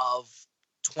 movies of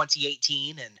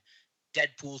 2018, and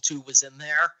Deadpool 2 was in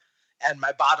there. And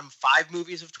my bottom 5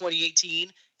 movies of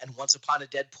 2018, and Once Upon a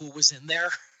Deadpool was in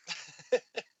there.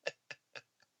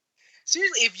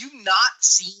 Seriously, if you've not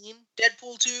seen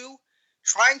Deadpool 2,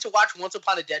 trying to watch Once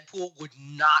Upon a Deadpool would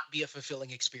not be a fulfilling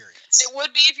experience. It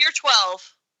would be if you're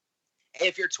 12.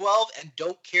 If you're 12 and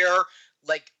don't care,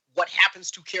 like, what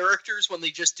happens to characters when they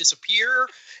just disappear,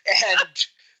 and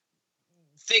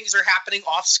things are happening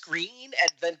off screen,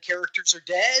 and then characters are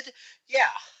dead,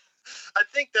 yeah. I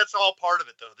think that's all part of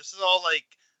it, though. This is all, like,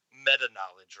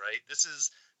 meta-knowledge, right? This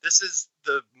is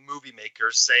the movie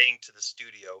makers saying to the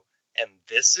studio, and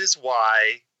this is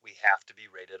why we have to be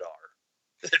rated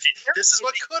R. This is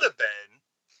what could have been.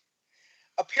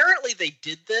 Apparently they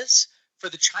did this for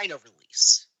the China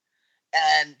release.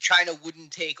 And China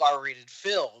wouldn't take R-rated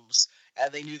films,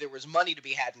 and they knew there was money to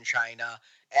be had in China,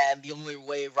 and the only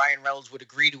way Ryan Reynolds would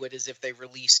agree to it is if they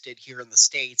released it here in the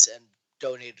States and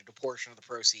donated a portion of the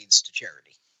proceeds to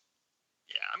charity.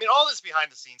 Yeah, I mean, all this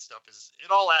behind-the-scenes stuff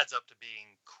it all adds up to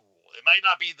being cool. It might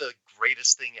not be the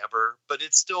greatest thing ever, but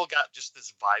it's still got just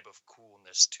this vibe of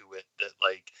coolness to it that,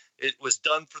 like, it was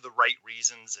done for the right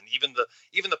reasons, and even the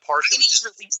parts that was just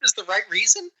released is the right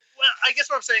reason. Well, I guess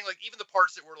what I'm saying, like, even the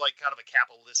parts that were like kind of a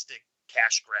capitalistic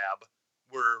cash grab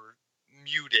were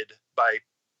muted by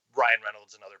Ryan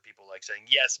Reynolds and other people, like saying,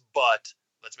 yes, but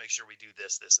let's make sure we do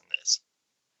this, this, and this.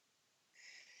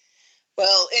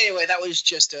 Well, anyway, that was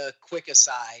just a quick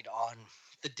aside on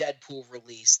the Deadpool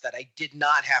release that I did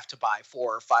not have to buy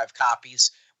 4 or 5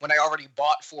 copies when I already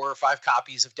bought 4 or 5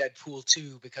 copies of Deadpool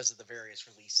 2 because of the various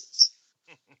releases.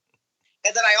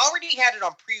 And then I already had it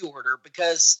on pre-order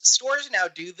because stores now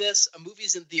do this. A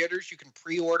movie's in theaters, you can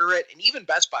pre-order it. And even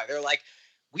Best Buy, they're like,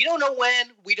 we don't know when,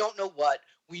 we don't know what.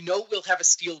 we know we'll have a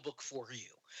steelbook for you.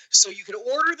 So you can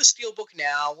order the steelbook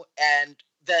now, and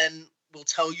then we'll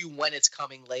tell you when it's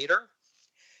coming later.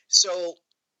 So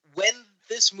when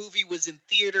this movie was in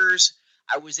theaters,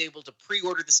 I was able to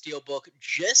pre-order the steelbook.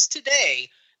 Just today,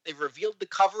 they revealed the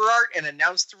cover art and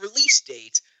announced the release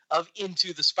date of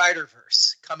Into the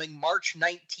Spider-Verse, coming March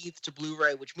 19th to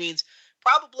Blu-ray, which means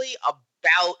probably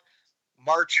about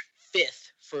March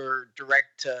 5th for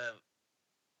direct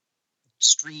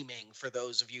streaming for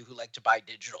those of you who like to buy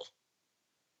digital.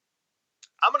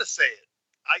 I'm going to say it.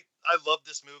 I love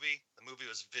this movie. The movie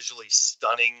was visually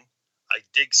stunning. I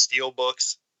dig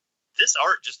steelbooks. This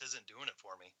art just isn't doing it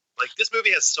for me. Like, this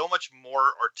movie has so much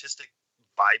more artistic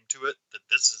vibe to it that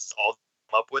this is all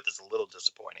come up with is a little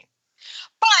disappointing.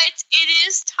 But it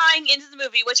is tying into the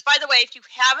movie, which, by the way, if you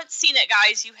haven't seen it,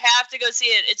 guys, you have to go see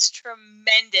it. It's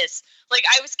tremendous. Like,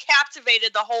 I was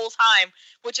captivated the whole time,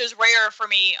 which is rare for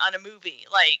me on a movie.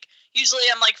 Like, usually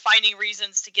I'm, like, finding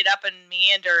reasons to get up and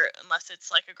meander unless it's,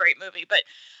 like, a great movie. But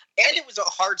And it was a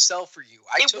hard sell for you.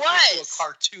 I took you to a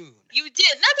cartoon. You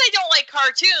did. Not that I don't like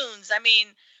cartoons. I mean,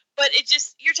 but it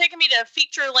just, you're taking me to a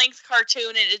feature-length cartoon,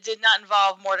 and it did not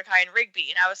involve Mordecai and Rigby,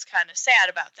 and I was kind of sad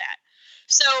about that.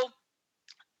 So,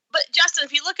 but Justin,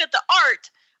 if you look at the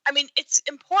art, I mean, it's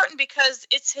important because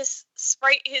it's his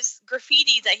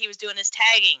graffiti that he was doing, his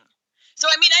tagging. So,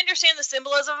 I mean, I understand the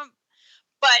symbolism,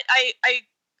 but I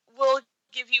will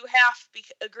give you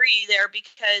agree there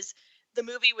because the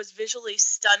movie was visually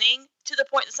stunning to the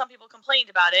point that some people complained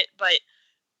about it, but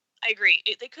I agree.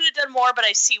 They could have done more, but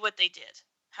I see what they did.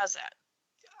 How's that?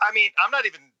 I mean, I'm not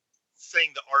even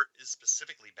saying the art is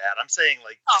specifically bad. I'm saying,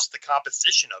 like, just the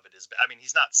composition of it is bad. I mean,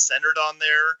 he's not centered on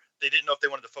there. They didn't know if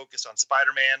they wanted to focus on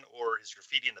Spider-Man or his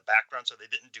graffiti in the background, so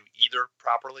they didn't do either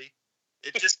properly.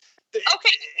 It just it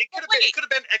could have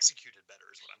been executed better,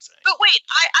 is what I'm saying. But wait,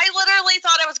 I literally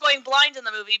thought I was going blind in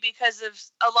the movie because of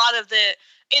a lot of the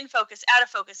in focus, out of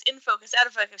focus, in focus, out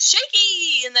of focus,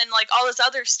 shaky, and then like all this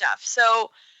other stuff.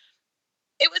 So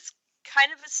it was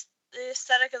kind of the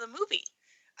aesthetic of the movie.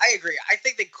 I agree. I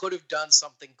think they could have done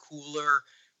something cooler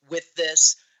with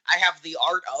this. I have the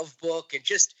art of book, and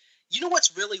just, you know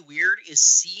what's really weird is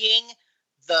seeing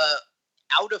the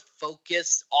out of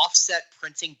focus offset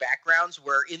printing backgrounds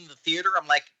where in the theater I'm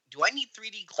like, do I need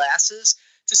 3D glasses?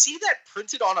 To see that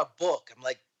printed on a book, I'm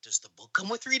like, does the book come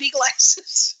with 3D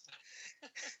glasses?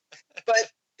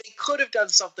 But they could have done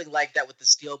something like that with the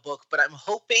Steelbook, but I'm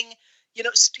hoping, you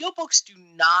know, Steelbooks do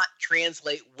not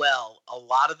translate well a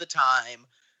lot of the time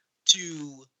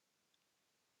to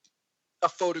a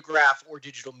photograph or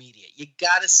digital media. You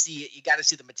got to see it. You got to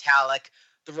see the metallic,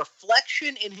 the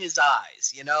reflection in his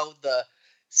eyes, you know, the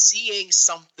seeing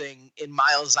something in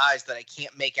Miles' eyes that I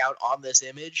can't make out on this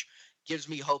image gives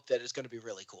me hope that it's going to be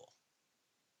really cool.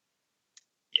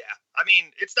 Yeah. I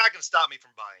mean, it's not going to stop me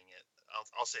from buying it.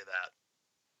 I'll say that.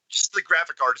 Just the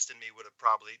graphic artist in me would have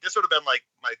probably, this would have been like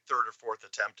my third or fourth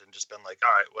attempt and just been like,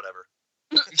 all right, whatever.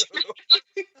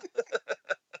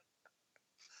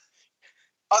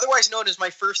 Otherwise known as my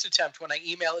first attempt when I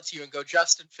email it to you and go,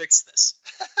 Justin, fix this.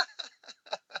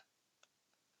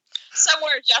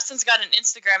 Somewhere Justin's got an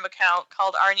Instagram account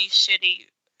called Arnie's Shitty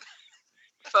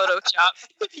Photoshop.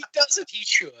 If he doesn't, he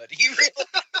should. He really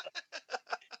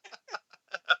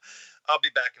I'll be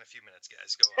back in a few minutes,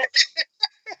 guys. Go on.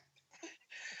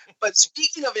 But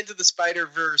speaking of Into the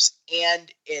Spider-Verse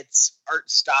and its art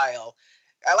style,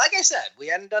 like I said, we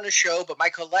hadn't done a show, but my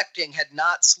collecting had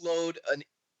not slowed an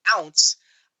ounce.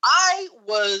 I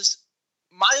was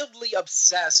mildly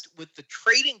obsessed with the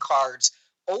trading cards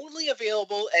only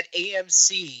available at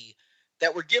AMC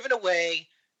that were given away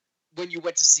when you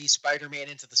went to see Spider-Man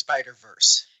Into the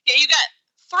Spider-Verse. Yeah, you got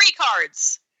 3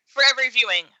 cards for every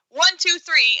viewing. 1, 2,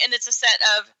 3, and it's a set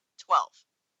of 12.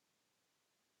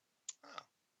 Oh.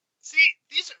 See,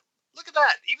 look at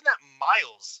that. Even that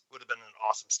Miles would have been an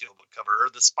awesome steelbook cover, or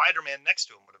the Spider-Man next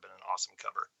to him would have been an awesome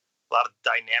cover. A lot of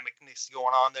dynamicness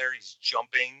going on there. He's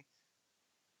jumping.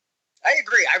 I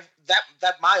agree.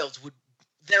 That Miles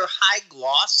they're high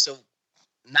gloss, so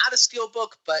not a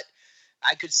steelbook, but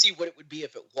I could see what it would be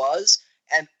if it was.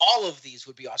 And all of these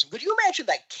would be awesome. Could you imagine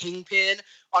that Kingpin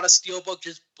on a steelbook,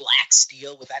 just black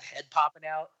steel with that head popping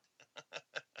out? In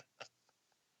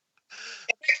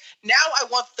fact, now I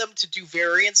want them to do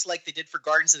variants like they did for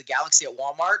Guardians of the Galaxy at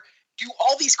Walmart. Do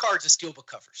all these cards as steelbook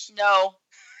covers. No.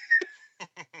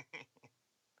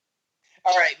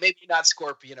 All right, maybe not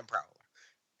Scorpion and Prowler.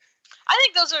 I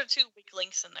think those are 2 weak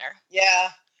links in there.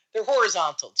 Yeah, they're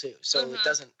horizontal too, so it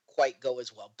doesn't quite go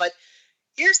as well. But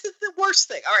here's the worst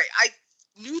thing. All right, I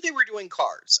knew they were doing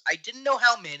cards. I didn't know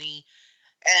how many,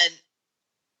 and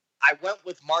I went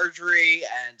with Marjorie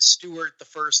and Stuart the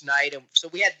first night, and so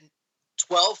we had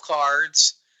 12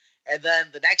 cards. And then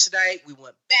the next night we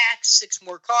went back, 6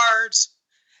 more cards,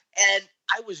 and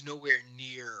I was nowhere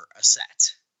near a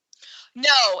set. No,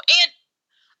 and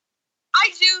I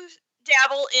do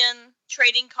dabble in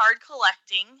trading card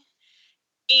collecting,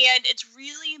 and it's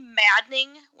really maddening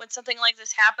when something like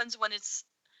this happens, when it's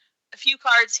a few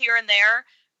cards here and there,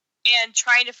 and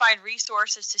trying to find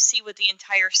resources to see what the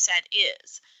entire set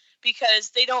is, because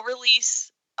they don't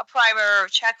release a primer or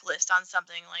checklist on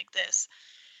something like this.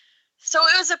 So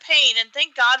it was a pain, and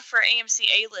thank God for AMC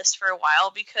A-List for a while,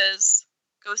 because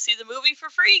go see the movie for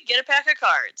free, get a pack of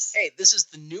cards. Hey, this is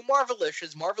the new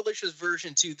Marvelicious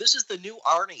version 2. This is the new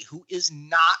Arnie, who is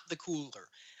not the cooler.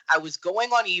 I was going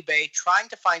on eBay trying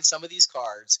to find some of these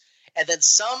cards, and then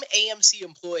some AMC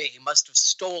employee must have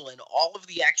stolen all of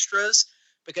the extras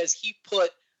because he put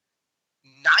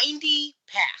 90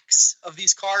 packs of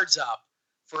these cards up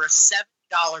for a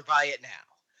 $7 buy it now.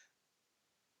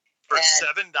 For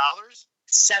 $7?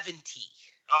 70.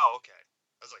 Oh, okay.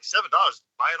 I was like, $7,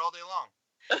 buy it all day long.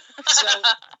 So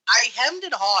I hemmed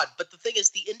and hawed, but the thing is,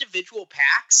 the individual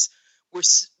packs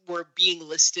were being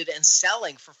listed and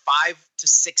selling for $5 to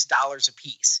 $6 a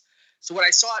piece. So when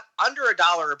I saw it under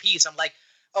 $1 a piece, I'm like,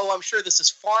 oh, I'm sure this is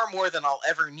far more than I'll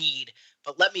ever need,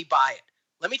 but let me buy it.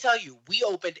 Let me tell you, we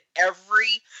opened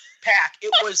every pack.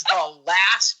 It was the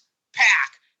last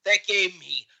pack that gave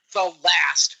me the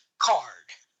last card.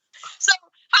 So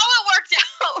how it worked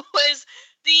out was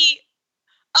the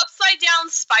upside down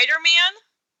Spider-Man,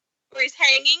 where he's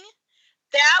hanging,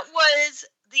 that was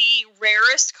the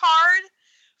rarest card,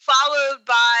 followed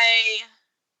by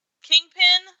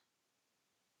Kingpin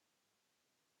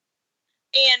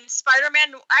and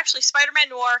Spider-Man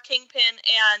Noir, Kingpin,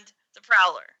 and the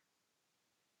Prowler.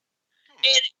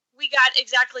 And we got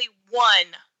exactly one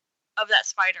of that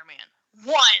Spider-Man.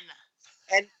 One!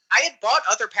 And I had bought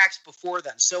other packs before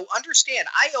then, so understand,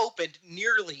 I opened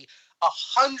nearly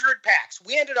 100 packs.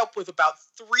 We ended up with about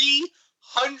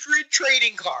 300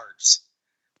 trading cards.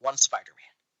 One Spider-Man.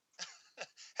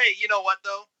 Hey, you know what,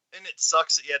 though? And it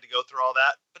sucks that you had to go through all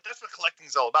that, but that's what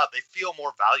collecting's all about. They feel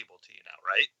more valuable to you now,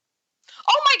 right?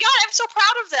 Oh my God, I'm so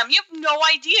proud of them. You have no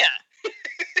idea.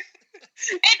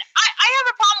 And I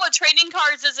have a problem with trading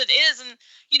cards as it is, and,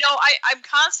 you know, I'm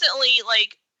constantly,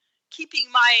 like, keeping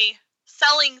my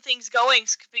selling things going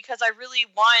because I really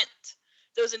want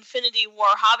those Infinity War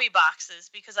hobby boxes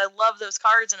because I love those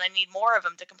cards and I need more of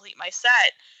them to complete my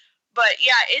set. But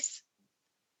yeah,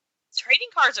 trading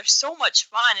cards are so much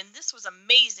fun, and this was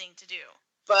amazing to do.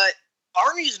 But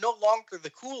Arnie's no longer the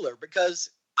cooler because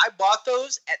I bought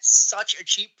those at such a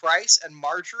cheap price, and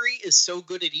Marjorie is so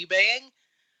good at eBaying.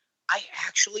 I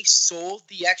actually sold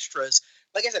the extras.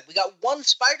 Like I said, we got one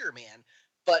Spider-Man,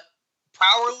 but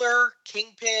Prowler,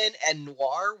 Kingpin, and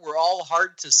Noir were all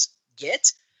hard to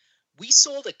get. We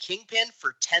sold a Kingpin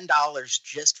for $10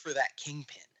 just for that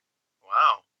Kingpin.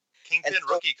 Wow. Kingpin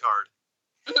rookie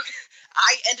card.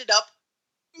 I ended up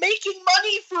making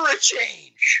money for a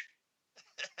change.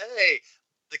 Hey,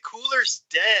 the cooler's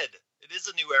dead. It is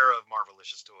a new era of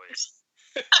Marvelicious toys.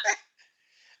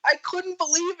 I couldn't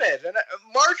believe it. And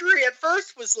Marjorie at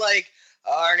first was like,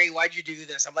 Arnie, why'd you do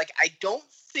this? I'm like, I don't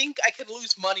think I can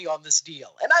lose money on this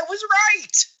deal. And I was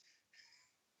right.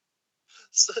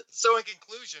 So in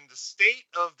conclusion, the state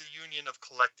of the union of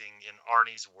collecting in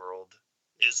Arnie's world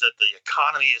is that the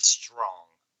economy is strong.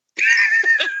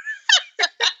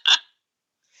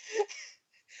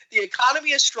 The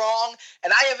economy is strong,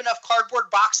 and I have enough cardboard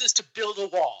boxes to build a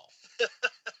wall.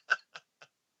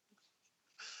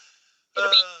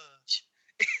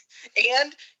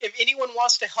 And if anyone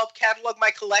wants to help catalog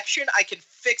my collection, I can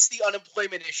fix the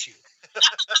unemployment issue.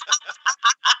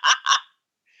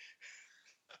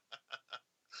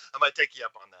 I might take you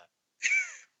up on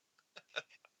that.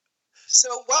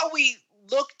 So while we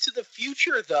look to the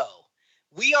future, though,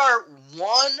 we are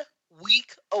 1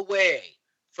 week away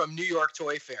from New York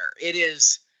Toy Fair. It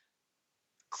is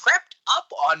crept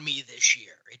up on me this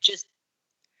year.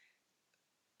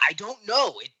 I don't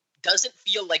know. It doesn't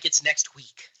feel like it's next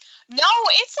week. No,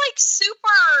 it's like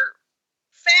super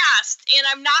fast, and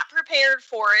I'm not prepared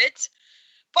for it.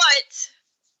 But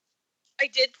I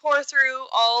did pour through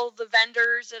all the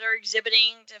vendors that are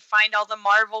exhibiting to find all the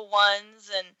Marvel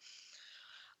ones, and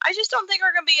I just don't think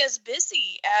we're going to be as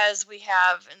busy as we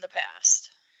have in the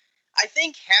past. I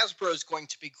think Hasbro is going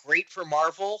to be great for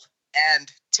Marvel and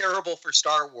terrible for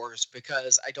Star Wars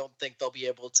because I don't think they'll be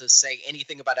able to say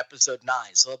anything about Episode 9.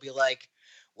 So they'll be like,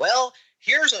 well,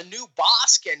 here's a new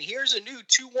Bosk and here's a new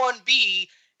 2-1B,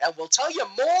 and we'll tell you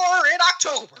more in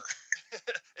October.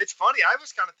 It's funny. I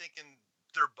was kind of thinking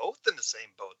they're both in the same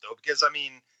boat though, because I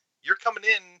mean, you're coming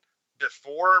in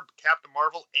before Captain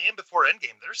Marvel and before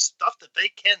Endgame. There's stuff that they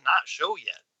cannot show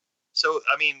yet. So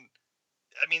I mean,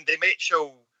 they may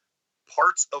show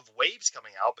parts of waves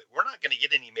coming out, but we're not going to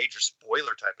get any major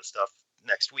spoiler type of stuff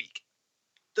next week.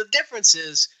 The difference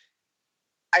is,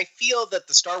 I feel that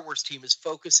the Star Wars team is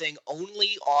focusing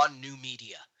only on new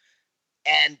media,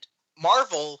 and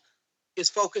Marvel is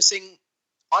focusing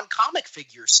on comic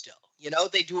figures still. You know,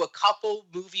 they do a couple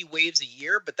movie waves a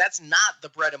year, but that's not the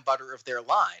bread and butter of their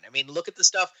line. I mean, look at the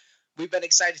stuff we've been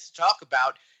excited to talk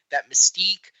about, that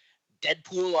Mystique,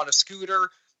 Deadpool on a scooter.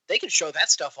 They can show that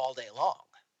stuff all day long.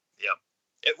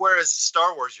 Yeah. Whereas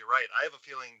Star Wars, you're right. I have a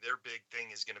feeling their big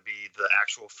thing is going to be the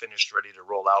actual finished, ready to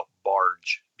roll out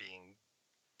barge being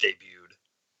debuted.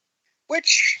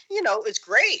 Which, you know, is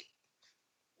great.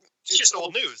 It's just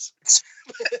old news.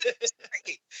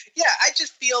 Yeah, I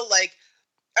just feel like,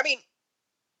 I mean,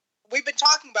 we've been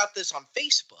talking about this on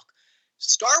Facebook.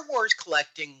 Star Wars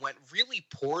collecting went really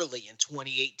poorly in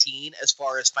 2018 as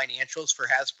far as financials for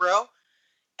Hasbro,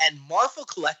 and Marvel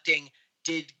collecting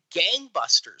did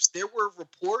gangbusters. There were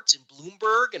reports in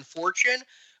Bloomberg and Fortune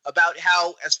about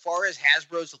how, as far as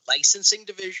Hasbro's licensing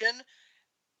division,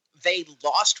 they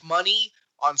lost money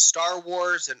on Star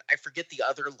Wars and I forget the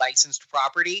other licensed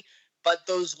property, but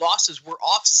those losses were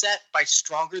offset by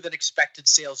stronger than expected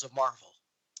sales of Marvel.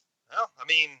 Well, I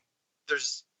mean,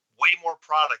 there's way more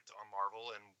product on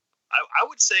Marvel, and I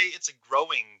would say it's a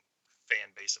growing fan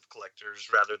base of collectors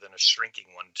rather than a shrinking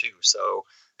one too. So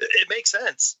it makes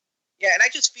sense. Yeah, and I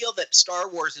just feel that Star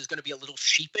Wars is going to be a little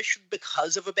sheepish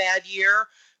because of a bad year.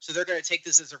 So they're going to take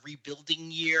this as a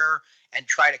rebuilding year and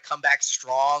try to come back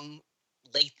strong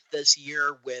late this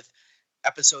year with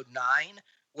Episode 9.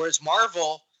 Whereas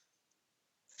Marvel,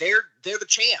 they're the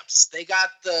champs. They got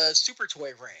the Super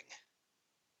Toy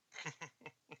ring.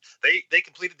 They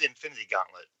completed the Infinity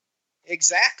Gauntlet.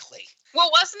 Exactly. Well,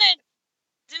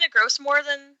 didn't it gross more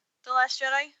than The Last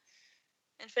Jedi?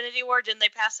 Infinity War, didn't they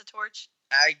pass the torch?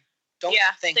 I don't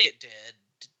think it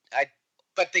did.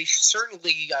 But they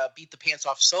certainly beat the pants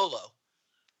off Solo.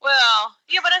 Well,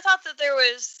 yeah, but I thought that there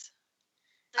was...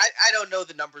 I don't know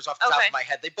the numbers off the top of my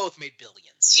head. They both made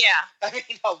billions. Yeah. I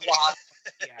mean, a lot.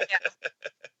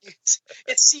 Yeah.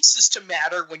 It ceases to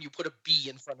matter when you put a B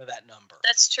in front of that number.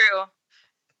 That's true.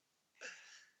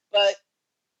 But,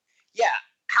 yeah,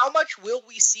 how much will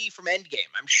we see from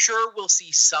Endgame? I'm sure we'll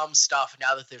see some stuff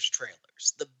now that there's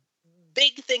trailers. The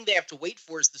big thing they have to wait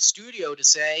for is the studio to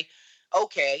say,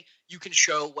 okay, you can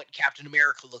show what Captain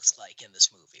America looks like in this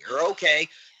movie. Or, okay,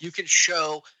 you can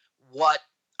show what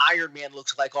Iron Man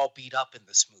looks like all beat up in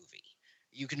this movie.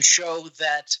 You can show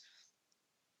that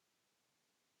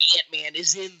Ant-Man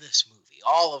is in this movie.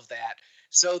 All of that.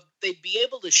 So they'd be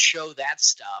able to show that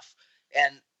stuff.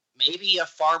 And maybe a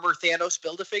Farmer Thanos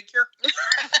Build-A-Figure?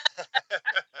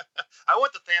 I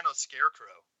want the Thanos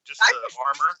Scarecrow. Just the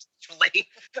armor.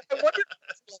 I wonder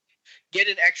if get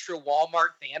an extra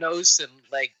Walmart Thanos and,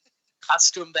 like,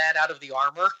 custom that out of the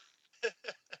armor.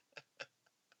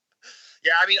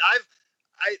 Yeah, I mean,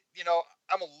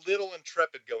 I'm a little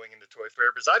intrepid going into Toy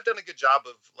Fair because I've done a good job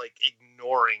of, like,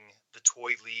 ignoring the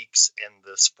toy leaks and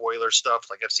the spoiler stuff.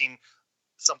 Like, I've seen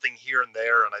something here and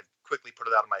there, and I've quickly put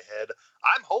it out of my head.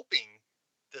 I'm hoping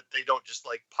that they don't just,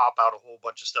 like, pop out a whole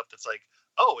bunch of stuff that's like,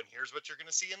 oh, and here's what you're going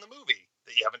to see in the movie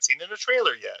that you haven't seen in a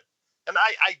trailer yet. And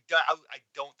I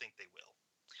don't think they will.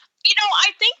 You know,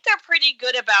 I think they're pretty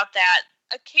good about that.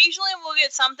 Occasionally we'll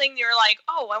get something you're like,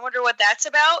 oh, I wonder what that's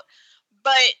about.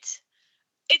 But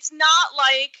it's not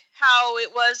like how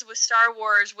it was with Star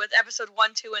Wars with episode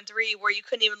 1, 2, and 3, where you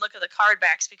couldn't even look at the card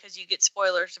backs because you get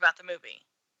spoilers about the movie.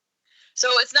 So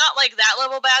it's not like that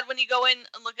level bad when you go in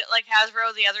and look at like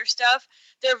Hasbro, the other stuff.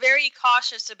 They're very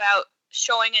cautious about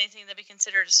showing anything that be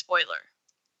considered a spoiler.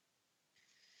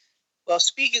 Well,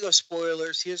 speaking of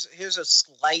spoilers, here's a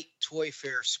slight Toy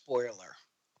Fair spoiler.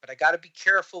 But I got to be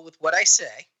careful with what I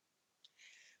say.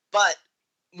 But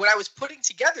when I was putting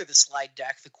together the slide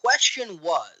deck, the question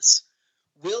was,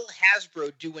 will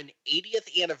Hasbro do an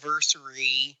 80th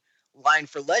anniversary line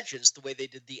for Legends the way they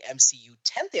did the MCU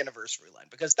 10th anniversary line?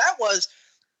 Because that was,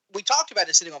 we talked about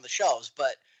it sitting on the shelves,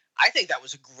 but I think that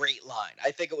was a great line.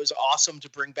 I think it was awesome to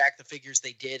bring back the figures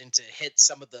they did and to hit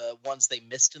some of the ones they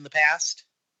missed in the past.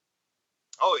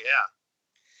 Oh,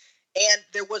 yeah. And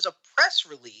there was a press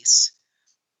release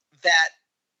that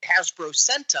Hasbro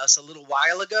sent us a little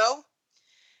while ago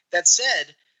that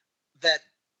said that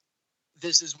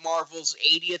this is Marvel's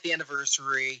 80th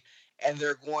anniversary, and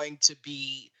they're going to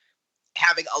be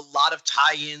having a lot of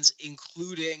tie-ins,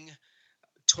 including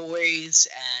toys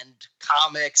and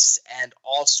comics and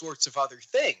all sorts of other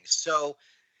things. So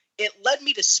it led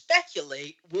me to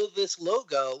speculate, will this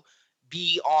logo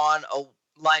be on a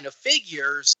line of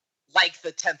figures like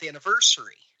the 10th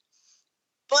anniversary?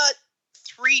 But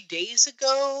 3 days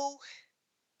ago,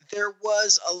 there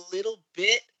was a little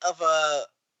bit of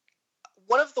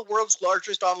one of the world's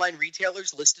largest online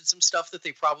retailers listed some stuff that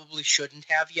they probably shouldn't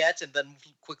have yet and then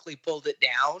quickly pulled it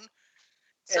down.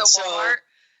 So Walmart?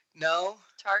 No.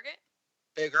 Target?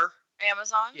 Bigger.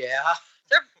 Amazon? Yeah.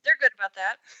 They're good about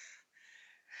that.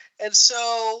 And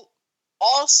so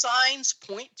all signs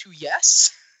point to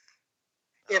yes.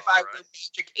 If I were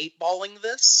Magic 8-balling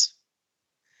this.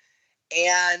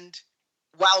 And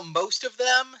while most of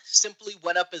them simply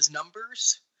went up as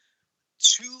numbers,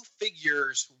 2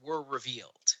 figures were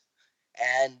revealed.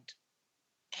 And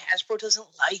Hasbro doesn't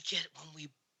like it when we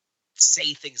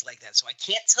say things like that. So I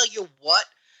can't tell you what,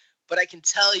 but I can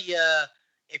tell you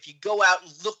if you go out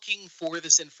looking for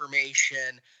this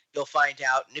information, you'll find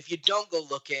out. And if you don't go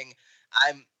looking,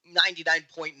 I'm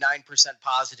 99.9%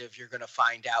 positive you're going to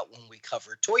find out when we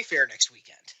cover Toy Fair next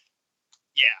weekend.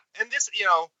 Yeah, and this,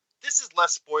 this is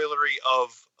less spoilery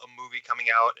of a movie coming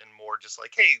out and more just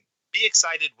like, hey, be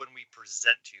excited when we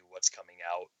present to you what's coming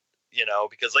out,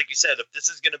 because like you said, if this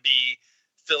is going to be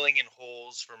filling in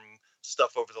holes from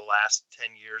stuff over the last 10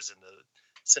 years in the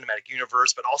cinematic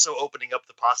universe, but also opening up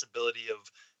the possibility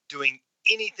of doing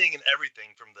anything and everything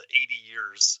from the 80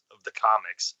 years of the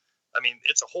comics. I mean,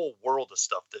 it's a whole world of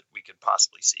stuff that we could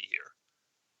possibly see here.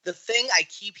 The thing I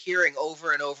keep hearing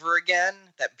over and over again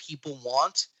that people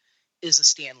want is a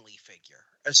Stan Lee figure,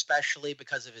 especially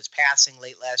because of his passing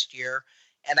late last year.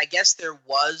 And I guess there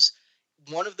was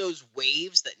one of those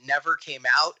waves that never came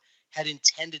out had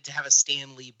intended to have a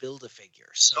Stan Lee Build-A-Figure.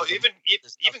 So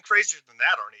even crazier than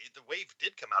that, Arnie, the wave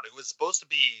did come out. It was supposed to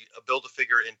be a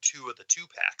Build-A-Figure in 2 of the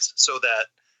 2-packs. So that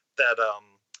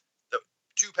the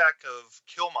 2-pack of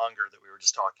Killmonger that we were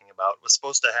just talking about was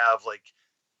supposed to have like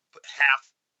half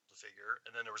the figure,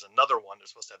 and then there was another one that was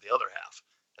supposed to have the other half.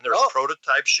 And there was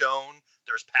prototype shown,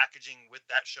 there's packaging with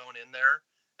that shown in there,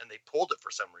 and they pulled it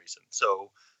for some reason. So,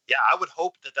 yeah, I would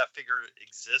hope that figure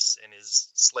exists and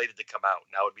is slated to come out.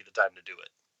 Now would be the time to do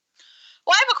it.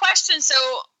 Well, I have a question. So,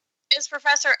 is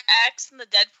Professor X and the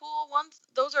Deadpool ones,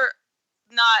 those are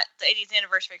not the 80th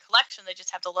anniversary collection, they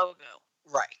just have the logo.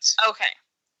 Right. Okay.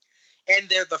 And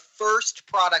they're the first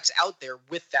products out there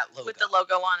with that logo. With the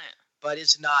logo on it. But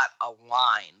it's not a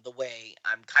line the way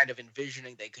I'm kind of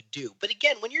envisioning they could do. But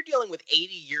again, when you're dealing with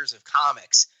 80 years of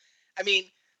comics, I mean,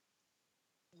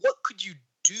 what could you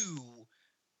do?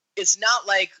 It's not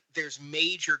like there's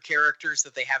major characters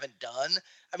that they haven't done.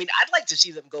 I mean, I'd like to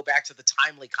see them go back to the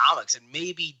Timely comics and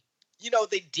maybe,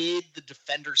 they did the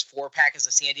Defenders 4-pack as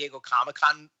a San Diego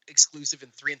Comic-Con exclusive in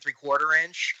 3 3/4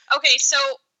 inch. Okay, so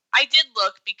I did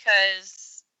look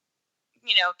because,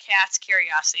 cats,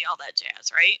 curiosity, all that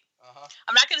jazz, right? Uh-huh.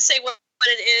 I'm not going to say what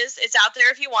it is. It's out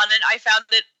there if you want it. I found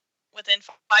it within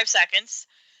 5 seconds.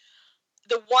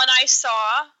 The one I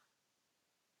saw,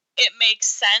 it makes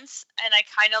sense, and I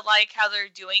kind of like how they're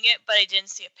doing it, but I didn't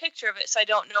see a picture of it, so I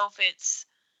don't know if it's...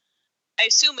 I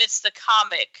assume it's the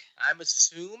comic... I'm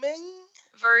assuming?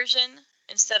 ...version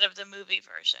instead of the movie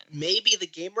version. Maybe the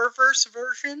Gamerverse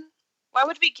version? Why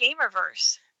would it be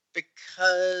Gamerverse?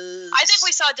 Because... I think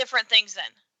we saw different things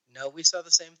then. No, we saw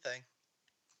the same thing.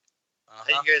 Uh-huh.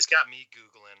 Hey, you guys got me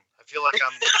Googling. I feel like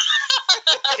I'm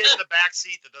a kid in the back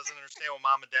seat that doesn't understand what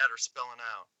mom and dad are spelling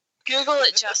out. Google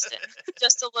it, Justin.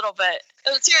 Just a little bit.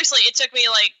 Seriously, it took me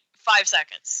like 5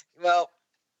 seconds. Well,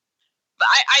 but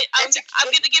I'm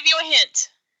going to give you a hint.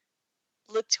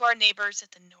 Look to our neighbors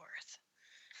at the north.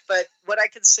 But what I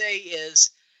can say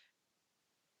is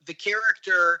the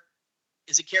character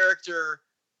is a character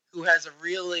who has a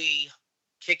really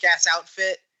kick-ass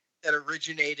outfit that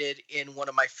originated in one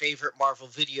of my favorite Marvel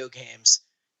video games,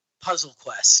 Puzzle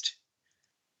Quest.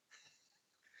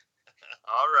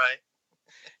 All right.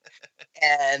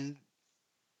 And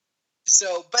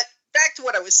so, but back to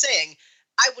what I was saying,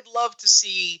 I would love to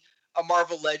see a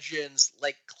Marvel Legends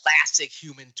like classic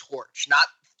Human Torch, not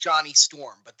Johnny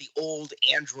Storm, but the old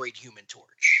android Human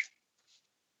Torch.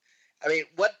 I mean,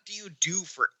 what do you do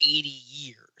for 80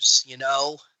 years, Yeah,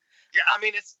 I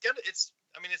mean, it's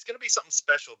gonna be something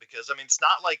special because it's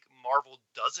not like Marvel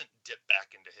doesn't dip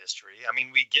back into history. I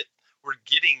mean, we're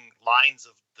getting lines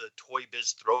of the Toy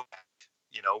Biz throwback.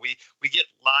 We get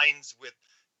lines with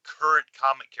current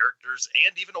comic characters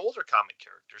and even older comic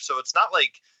characters. So it's not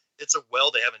like it's a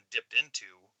well they haven't dipped into.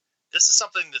 This is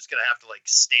something that's gonna have to like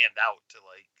stand out to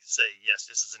like say, yes,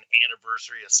 this is an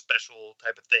anniversary, a special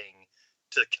type of thing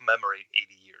to commemorate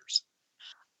 80 years.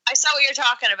 I saw what you're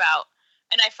talking about,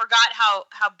 and I forgot how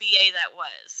BA that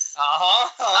was.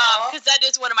 Because that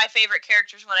is one of my favorite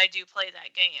characters when I do play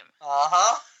that game.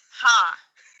 Huh.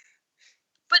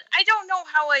 But I don't know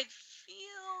how I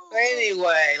feel.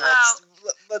 Anyway,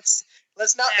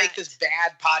 let's not make this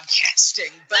bad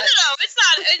podcasting. But No, it's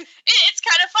not. It's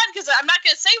kind of fun because I'm not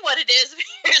going to say what it is.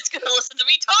 You're just going to listen to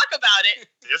me talk about it.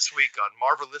 This week on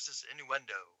Marvelous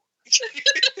Innuendo.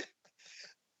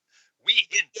 We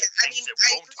hint at things that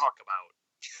we won't talk about.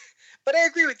 But I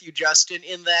agree with you, Justin,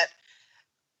 in that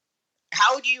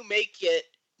how do you make it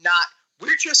not,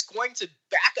 we're just going to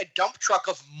back a dump truck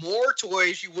of more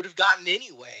toys you would have gotten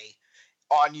anyway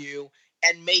on you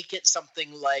and make it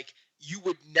something like you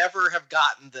would never have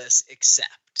gotten this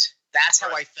except. That's how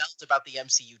I felt about the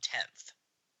MCU 10th.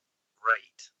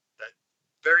 Right. That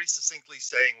very succinctly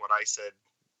saying what I said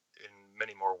in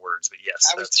many more words, but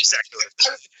yes, that's exactly what I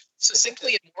felt.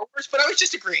 Succinctly in more words, but I was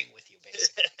just agreeing with you,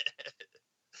 basically.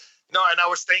 No, and I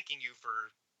was thanking you for,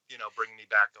 bringing me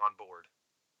back on board.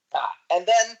 And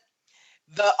then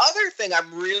the other thing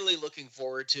I'm really looking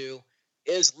forward to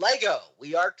is Lego.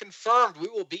 We are confirmed we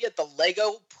will be at the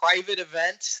Lego private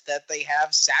event that they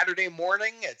have Saturday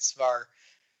morning. It's our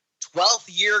 12th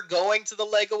year going to the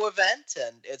Lego event,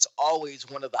 and it's always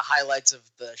one of the highlights of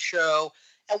the show.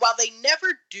 And while they never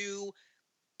do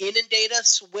inundate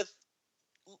us with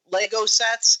Lego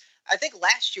sets, I think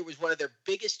last year was one of their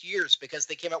biggest years because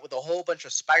they came out with a whole bunch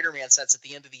of Spider-Man sets at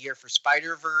the end of the year for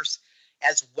Spider-Verse,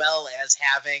 as well as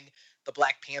having the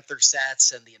Black Panther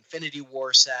sets and the Infinity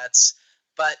War sets.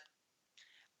 But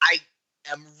I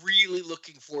am really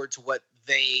looking forward to what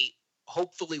they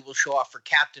hopefully will show off for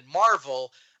Captain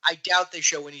Marvel. I doubt they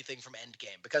show anything from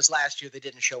Endgame because last year they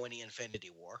didn't show any Infinity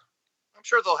War. I'm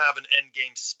sure they'll have an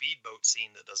Endgame speedboat scene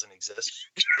that doesn't exist.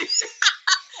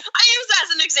 I used that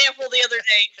as an example the other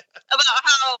day about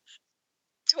how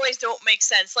toys don't make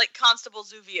sense, like Constable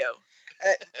Zuvio.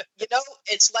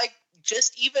 It's like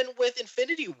just even with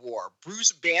Infinity War,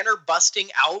 Bruce Banner busting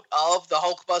out of the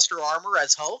Hulkbuster armor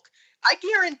as Hulk, I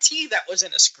guarantee that was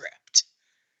in a script.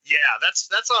 Yeah, that's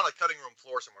on a cutting room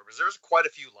floor somewhere, because there's quite a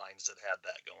few lines that had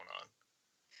that going on.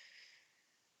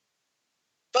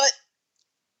 But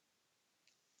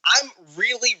I'm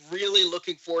really, really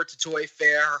looking forward to Toy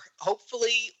Fair.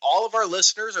 Hopefully, all of our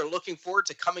listeners are looking forward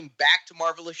to coming back to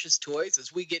Marvelicious Toys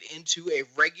as we get into a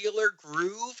regular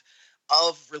groove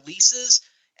of releases.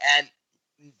 And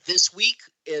this week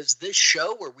is this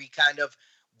show where we kind of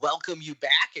welcome you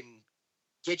back and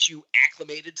get you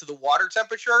acclimated to the water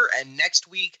temperature. And next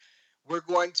week, we're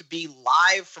going to be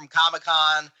live from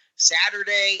Comic-Con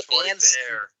Saturday and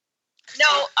Fair. No,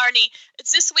 Arnie,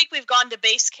 it's this week we've gone to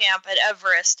base camp at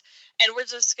Everest, and we're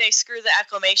just going to screw the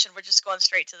acclimation. We're just going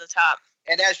straight to the top.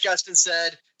 And as Justin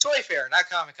said, Toy Fair, not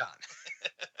Comic-Con.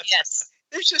 Yes.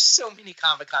 There's just so many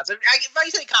Comic-Cons. If I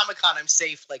say Comic-Con, I'm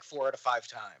safe like 4 out of 5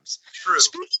 times. True.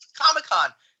 Speaking of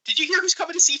Comic-Con, did you hear who's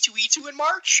coming to C2E2 in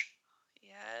March?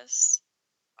 Yes.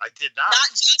 I did not.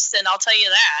 Not Justin, I'll tell you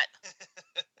that.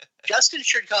 Justin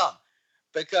should come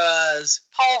because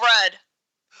Paul Rudd.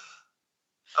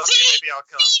 Okay, maybe I'll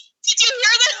come. Did you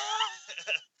hear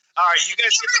that? All right, you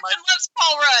guys get the mic. Loves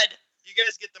Paul Rudd. You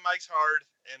guys get the mics hard,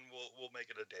 and we'll make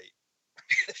it a date.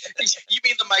 you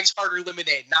mean the Mike's Harder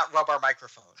Lemonade, not rub our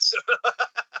microphones.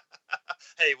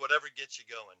 Hey, whatever gets you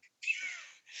going.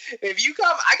 If you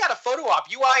come, I got a photo op.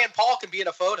 You, I, and Paul can be in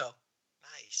a photo.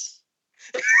 Nice.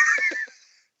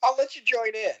 I'll let you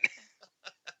join in.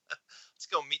 Let's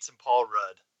go meet some Paul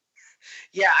Rudd.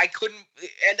 Yeah, I couldn't,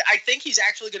 and I think he's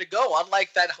actually going to go,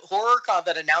 unlike that horror con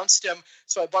that announced him,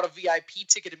 so I bought a VIP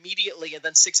ticket immediately, and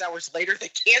then 6 hours later they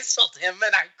canceled him,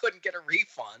 and I couldn't get a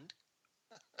refund.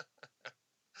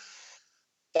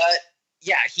 But,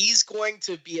 yeah, he's going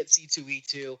to be at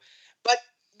C2E2. But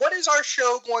what is our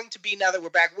show going to be now that we're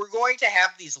back? We're going to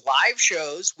have these live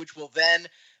shows, which will then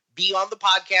be on the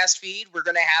podcast feed. We're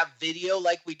going to have video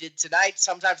like we did tonight.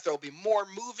 Sometimes there will be more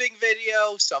moving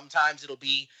video. Sometimes it'll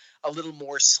be a little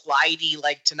more slidey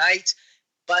like tonight.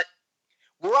 But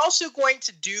we're also going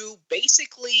to do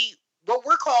basically what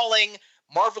we're calling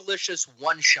Marvelicious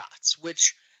one-shots,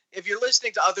 which if you're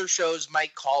listening to other shows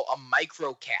might call a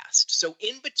microcast. So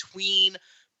in between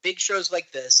big shows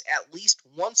like this, at least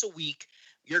once a week,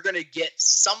 you're going to get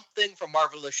something from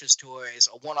Marvelicious Toys,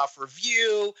 a one-off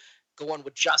review, going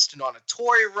with Justin on a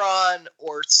toy run,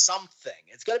 or something.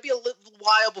 It's going to be a little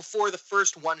while before the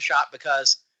first one-shot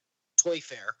because Toy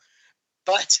Fair.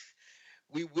 But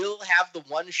we will have the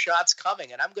one-shots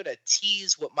coming, and I'm going to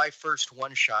tease what my first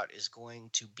one-shot is going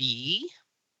to be.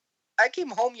 I came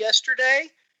home yesterday,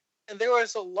 and there were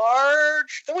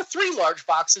 3 large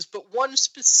boxes, but one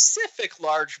specific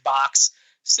large box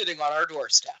sitting on our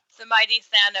doorstep. The mighty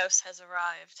Thanos has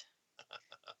arrived.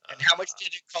 And how much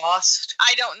did it cost?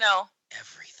 I don't know.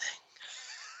 Everything.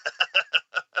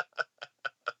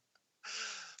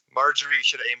 Marjorie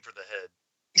should aim for the head.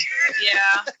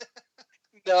 Yeah.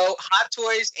 No, Hot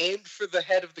Toys aimed for the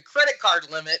head of the credit card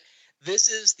limit. This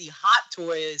is the Hot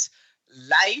Toys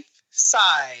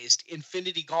life-sized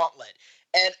Infinity Gauntlet.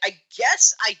 And I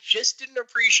guess I just didn't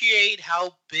appreciate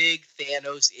how big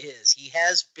Thanos is. He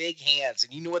has big hands,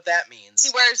 and you know what that means.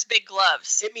 He wears big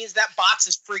gloves. It means that box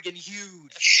is friggin'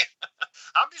 huge.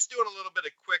 I'm just doing a little bit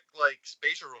of quick,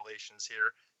 spatial relations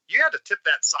here. You had to tip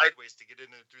that sideways to get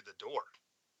in through the door.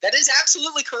 That is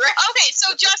absolutely correct. Okay,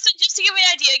 so Justin, just to give me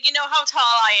an idea, you know how tall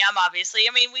I am, obviously.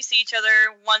 I mean, we see each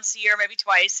other once a year, maybe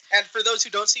twice. And for those who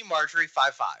don't see Marjorie,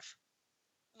 5'5".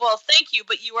 Well, thank you,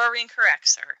 but you are incorrect,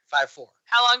 sir. 5'4".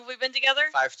 How long have we been together?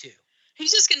 5'2".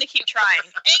 He's just going to keep trying.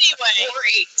 Anyway.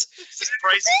 4'8". This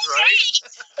price is right.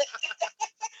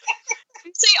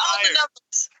 Say all the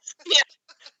numbers. Yeah.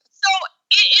 So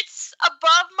it's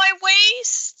above my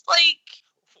waist, halfway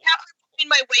between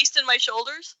my waist and my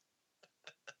shoulders.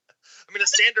 I mean, a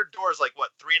standard door is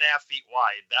 3.5 feet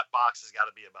wide. That box has got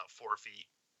to be about 4 feet.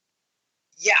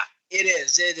 Yeah, it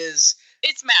is. It is.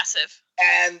 It's massive.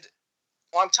 And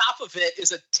on top of it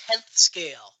is a 10th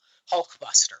scale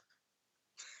Hulkbuster.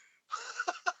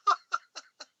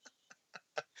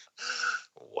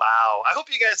 Wow. I hope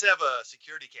you guys have a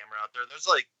security camera out there. There's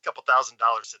a couple $1,000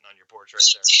 sitting on your porch right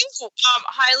there.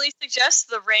 Highly suggest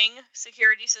the Ring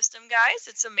security system, guys.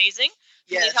 It's amazing.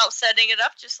 If you need help setting it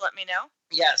up, just let me know.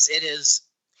 Yes, it is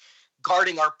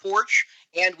guarding our porch,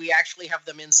 and we actually have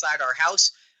them inside our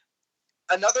house.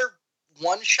 Another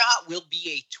one shot will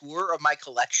be a tour of my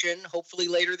collection, hopefully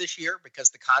later this year,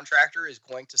 because the contractor is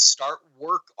going to start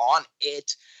work on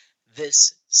it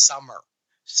this summer.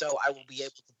 So I will be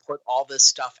able to put all this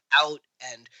stuff out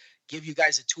and give you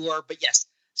guys a tour. But yes,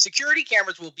 security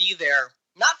cameras will be there,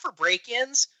 not for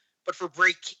break-ins, but for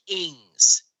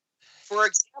break-ins. For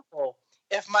example,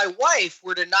 if my wife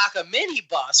were to knock a mini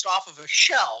bust off of a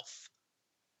shelf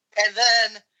and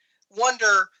then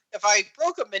wonder if I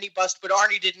broke a mini bust but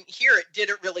Arnie didn't hear it, did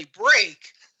it really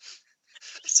break?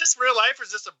 Is this real life or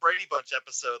is this a Brady Bunch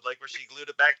episode, where she glued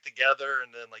it back together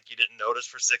and then you didn't notice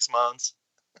for 6 months?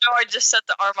 No, I just set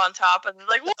the arm on top and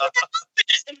what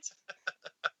happened?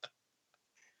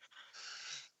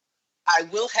 I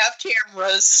will have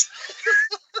cameras.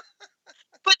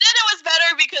 But then it was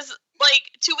better because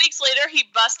 2 weeks later he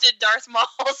busted Darth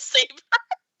Maul's saber.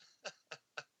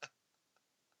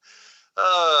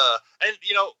 And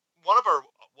one of our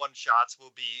one shots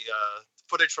will be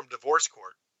footage from divorce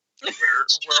court,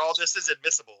 where all this is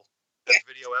admissible as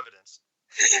video evidence.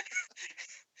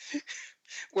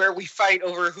 Where we fight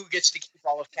over who gets to keep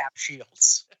all of Cap's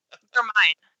shields. They're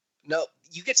mine. No,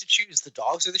 you get to choose the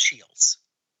dogs or the shields.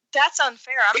 That's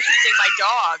unfair. I'm choosing my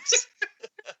dogs.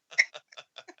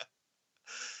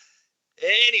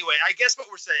 Anyway, I guess what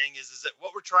we're saying is that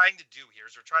what we're trying to do here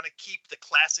is we're trying to keep the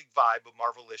classic vibe of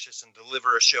Marvelicious and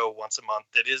deliver a show once a month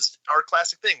that is our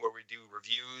classic thing, where we do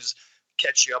reviews,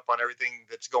 catch you up on everything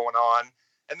that's going on.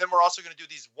 And then we're also going to do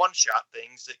these one-shot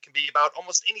things that can be about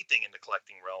almost anything in the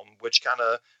collecting realm, which kind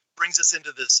of brings us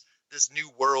into this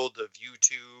new world of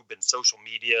YouTube and social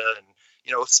media and,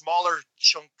 smaller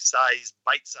chunk-sized,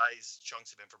 bite-sized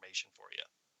chunks of information for you.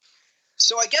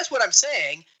 So I guess what I'm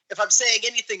saying, if I'm saying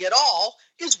anything at all,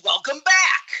 is welcome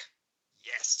back.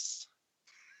 Yes.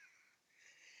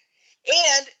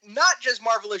 And not just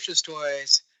Marvelicious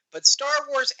Toys, but Star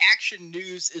Wars Action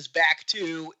News is back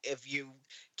too. If you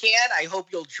can, I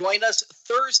hope you'll join us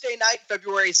Thursday night,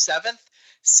 February 7th.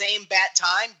 Same bat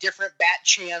time, different bat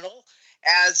channel,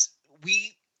 as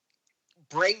we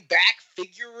bring back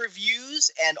figure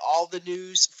reviews and all the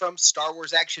news from Star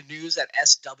Wars Action News at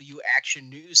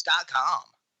swactionnews.com.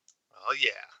 Oh,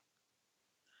 yeah.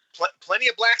 Plenty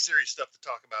of Black Series stuff to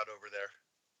talk about over there.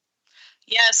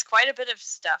 Yes, quite a bit of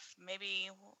stuff. Maybe,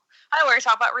 I don't know, we're going to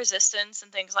talk about Resistance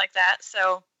and things like that.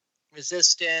 So,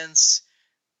 Resistance,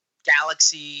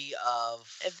 Galaxy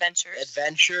of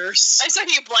Adventures. I saw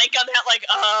you blank on that,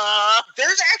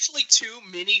 There's actually 2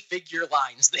 minifigure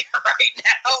lines there right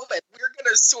now, but we're going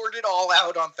to sort it all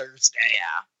out on Thursday.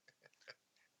 Yeah.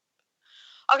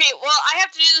 Okay, well, I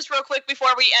have to do this real quick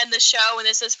before we end the show, and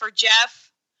this is for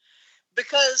Jeff.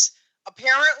 Because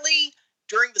apparently,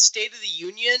 during the State of the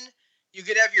Union, you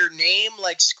could have your name,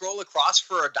 scroll across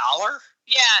for $1.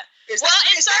 Yeah. Is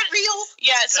that real?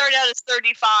 Yeah, it started out as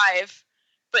 35,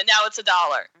 but now it's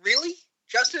 $1. Really?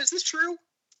 Justin, is this true?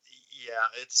 Yeah,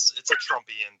 it's a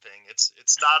Trumpian thing. It's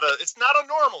not a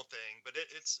normal thing, but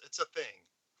it's a thing.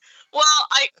 Well,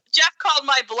 Jeff called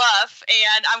my bluff,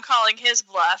 and I'm calling his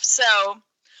bluff. So,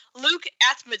 Luke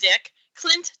Athmadick,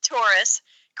 Clint Torres,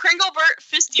 Kringlebert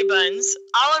Fistybuns,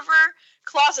 Oliver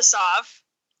Klozasov,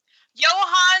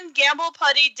 Johann Gamble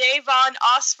Putty, Dave Von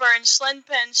Osborne,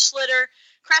 Schlenpen Schlitter,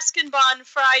 Kreskin Von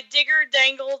Fry, Digger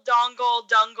Dangle Dongle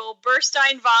Dungle,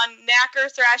 Burstein Von Knacker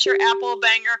Thrasher Apple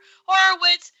Banger,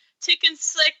 Horowitz, Ticken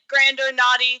Slick, Grander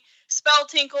Naughty, Spell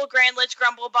Tinkle, Grandlich,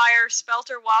 Grumblebuyer,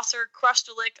 Spelter Wasser,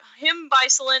 Crustalick, Him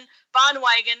Beiselen, Von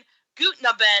Wagen,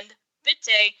 Gutnabend,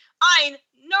 Bitte, Ein,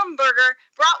 Nürnberger,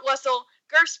 Bratwussel,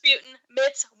 Gersputin,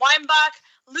 Mitz, Weinbach,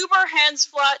 Luber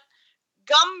Hansflut,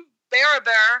 Gum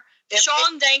Baraber,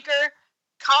 Sean Danker,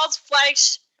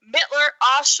 Karlsfleisch, Mittler,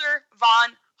 Osher,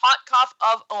 Von, Hotkopf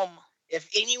of If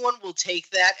anyone will take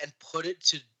that and put it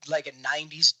to like a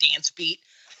 90s dance beat,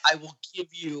 I will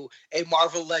give you a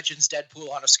Marvel Legends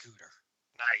Deadpool on a scooter.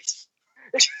 Nice.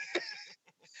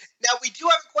 Now, we do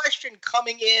have a question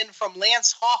coming in from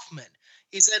Lance Hoffman.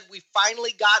 He said, we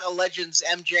finally got a Legends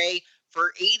MJ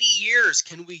for 80 years.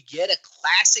 Can we get a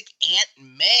classic Aunt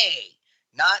May?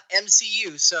 Not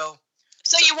MCU, So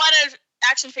you want an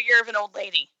action figure of an old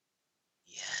lady?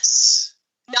 Yes.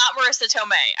 Not Marissa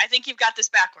Tomei. I think you've got this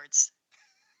backwards.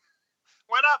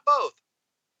 Why not both?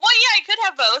 Well, yeah, I could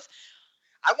have both.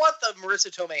 I want the Marissa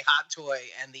Tomei Hot Toy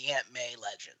and the Aunt May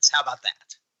Legends. How about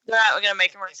that? We're going to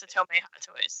make Marissa Tomei Hot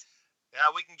Toys. Yeah,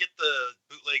 we can get the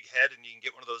bootleg head, and you can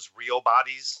get one of those real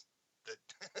bodies. That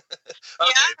okay.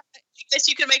 Yeah, I guess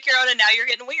you can make your own, and now you're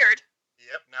getting weird.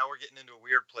 Yep, now we're getting into a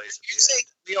weird place. You say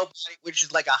real body, which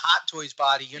is like a Hot Toys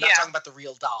body. You're not talking about the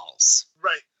real dolls.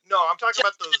 Right. No, I'm talking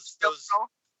about those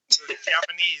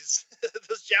Japanese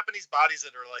those Japanese bodies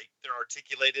that are like, they're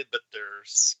articulated, but their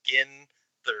skin,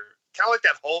 they're kind of like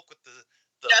that Hulk with the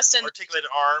articulated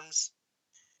arms,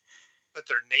 but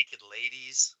they're naked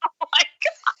ladies. Oh my God.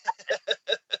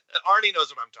 Arnie knows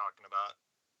what I'm talking about.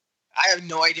 I have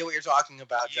no idea what you're talking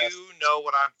about, You Justin. know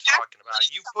what I'm talking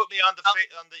about. You put me on the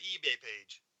eBay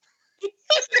page. You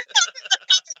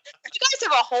guys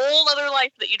have a whole other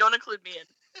life that you don't include me in.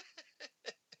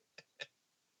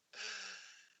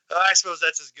 I suppose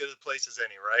that's as good a place as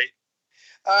any, right?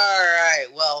 All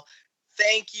right. Well,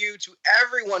 thank you to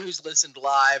everyone who's listened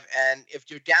live. And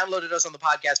if you downloaded us on the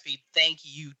podcast feed, thank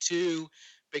you too,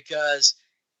 because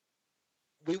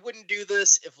we wouldn't do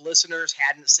this if listeners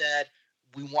hadn't said,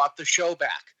 we want the show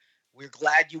back. We're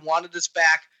glad you wanted us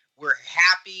back. We're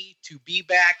happy to be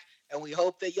back, and we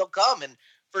hope that you'll come. And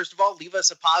first of all, leave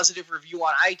us a positive review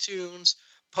on iTunes,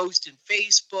 post in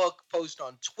Facebook, post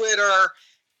on Twitter,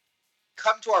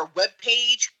 come to our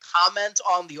webpage, comment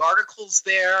on the articles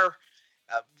there.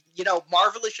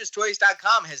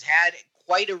 Marvelicioustoys.com has had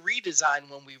quite a redesign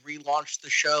when we relaunched the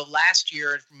show last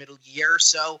year at middle year.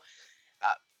 So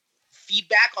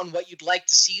feedback on what you'd like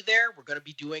to see there. We're going to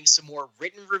be doing some more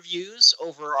written reviews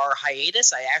over our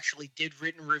hiatus. I actually did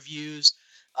written reviews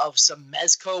of some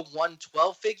Mezco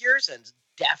 112 figures and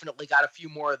definitely got a few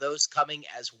more of those coming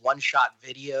as one-shot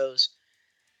videos.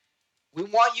 We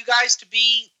want you guys to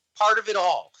be part of it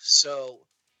all. So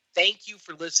thank you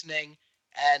for listening,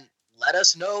 and let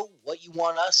us know what you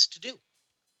want us to do.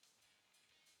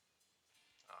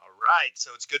 All right.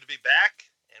 So it's good to be back.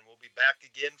 And we'll be back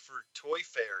again for Toy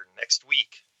Fair next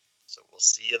week. So we'll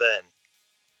see you then.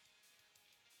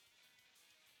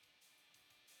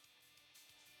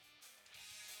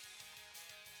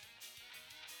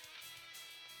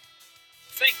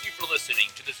 Thank you for listening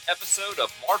to this episode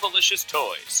of Marvelicious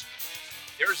Toys.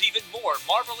 There's even more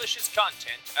Marvelicious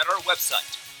content at our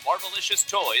website,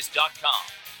 marvelicioustoys.com.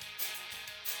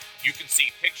 You can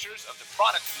see pictures of the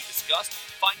products we discussed,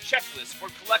 find checklists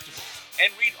for collectibles, and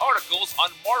read articles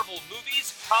on Marvel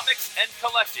movies, comics, and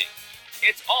collecting.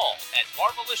 It's all at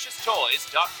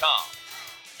marvelicioustoys.com.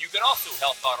 You can also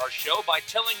help out our show by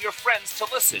telling your friends to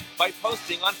listen by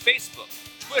posting on Facebook,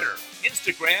 Twitter,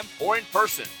 Instagram, or in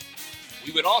person.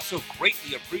 We would also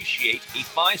greatly appreciate a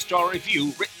 5-star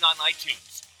review written on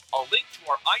iTunes. A link to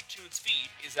our iTunes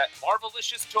feed is at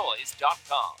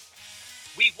marvelicioustoys.com.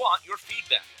 We want your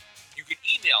feedback. You can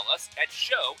email us at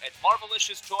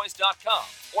show@marvelicioustoys.com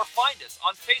or find us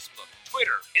on Facebook,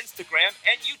 Twitter, Instagram,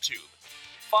 and YouTube.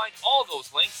 Find all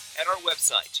those links at our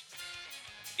website.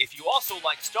 If you also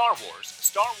like Star Wars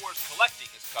collecting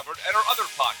is covered at our other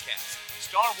podcast,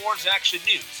 Star Wars Action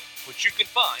News, which you can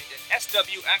find at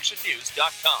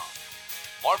swactionnews.com.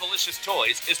 Marvelicious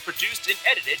Toys is produced and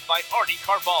edited by Arnie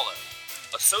Carvalho.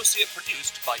 Associate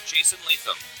produced by Jason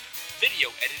Latham.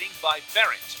 Video editing by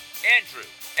Barrett, Andrew,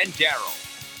 and Daryl.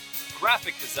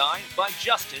 Graphic design by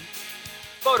Justin.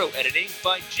 Photo editing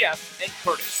by Jeff and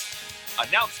Curtis.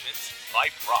 Announcements by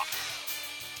Brock.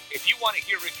 If you want to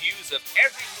hear reviews of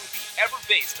every movie ever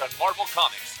based on Marvel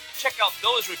Comics, check out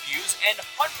those reviews and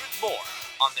hundreds more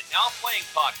on the Now Playing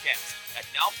Podcast at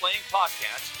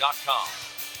nowplayingpodcast.com.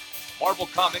 Marvel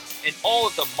Comics and all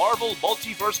that the Marvel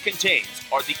Multiverse contains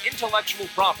are the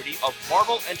intellectual property of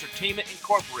Marvel Entertainment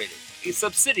Incorporated, a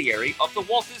subsidiary of the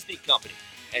Walt Disney Company,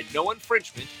 and no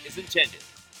infringement is intended.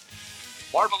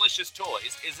 Marvelicious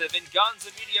Toys is a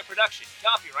Venganza Media production,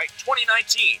 copyright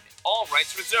 2019, all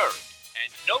rights reserved,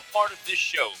 and no part of this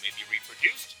show may be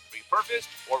reproduced,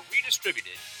 repurposed, or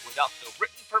redistributed without the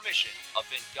written permission of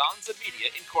Venganza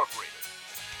Media Incorporated.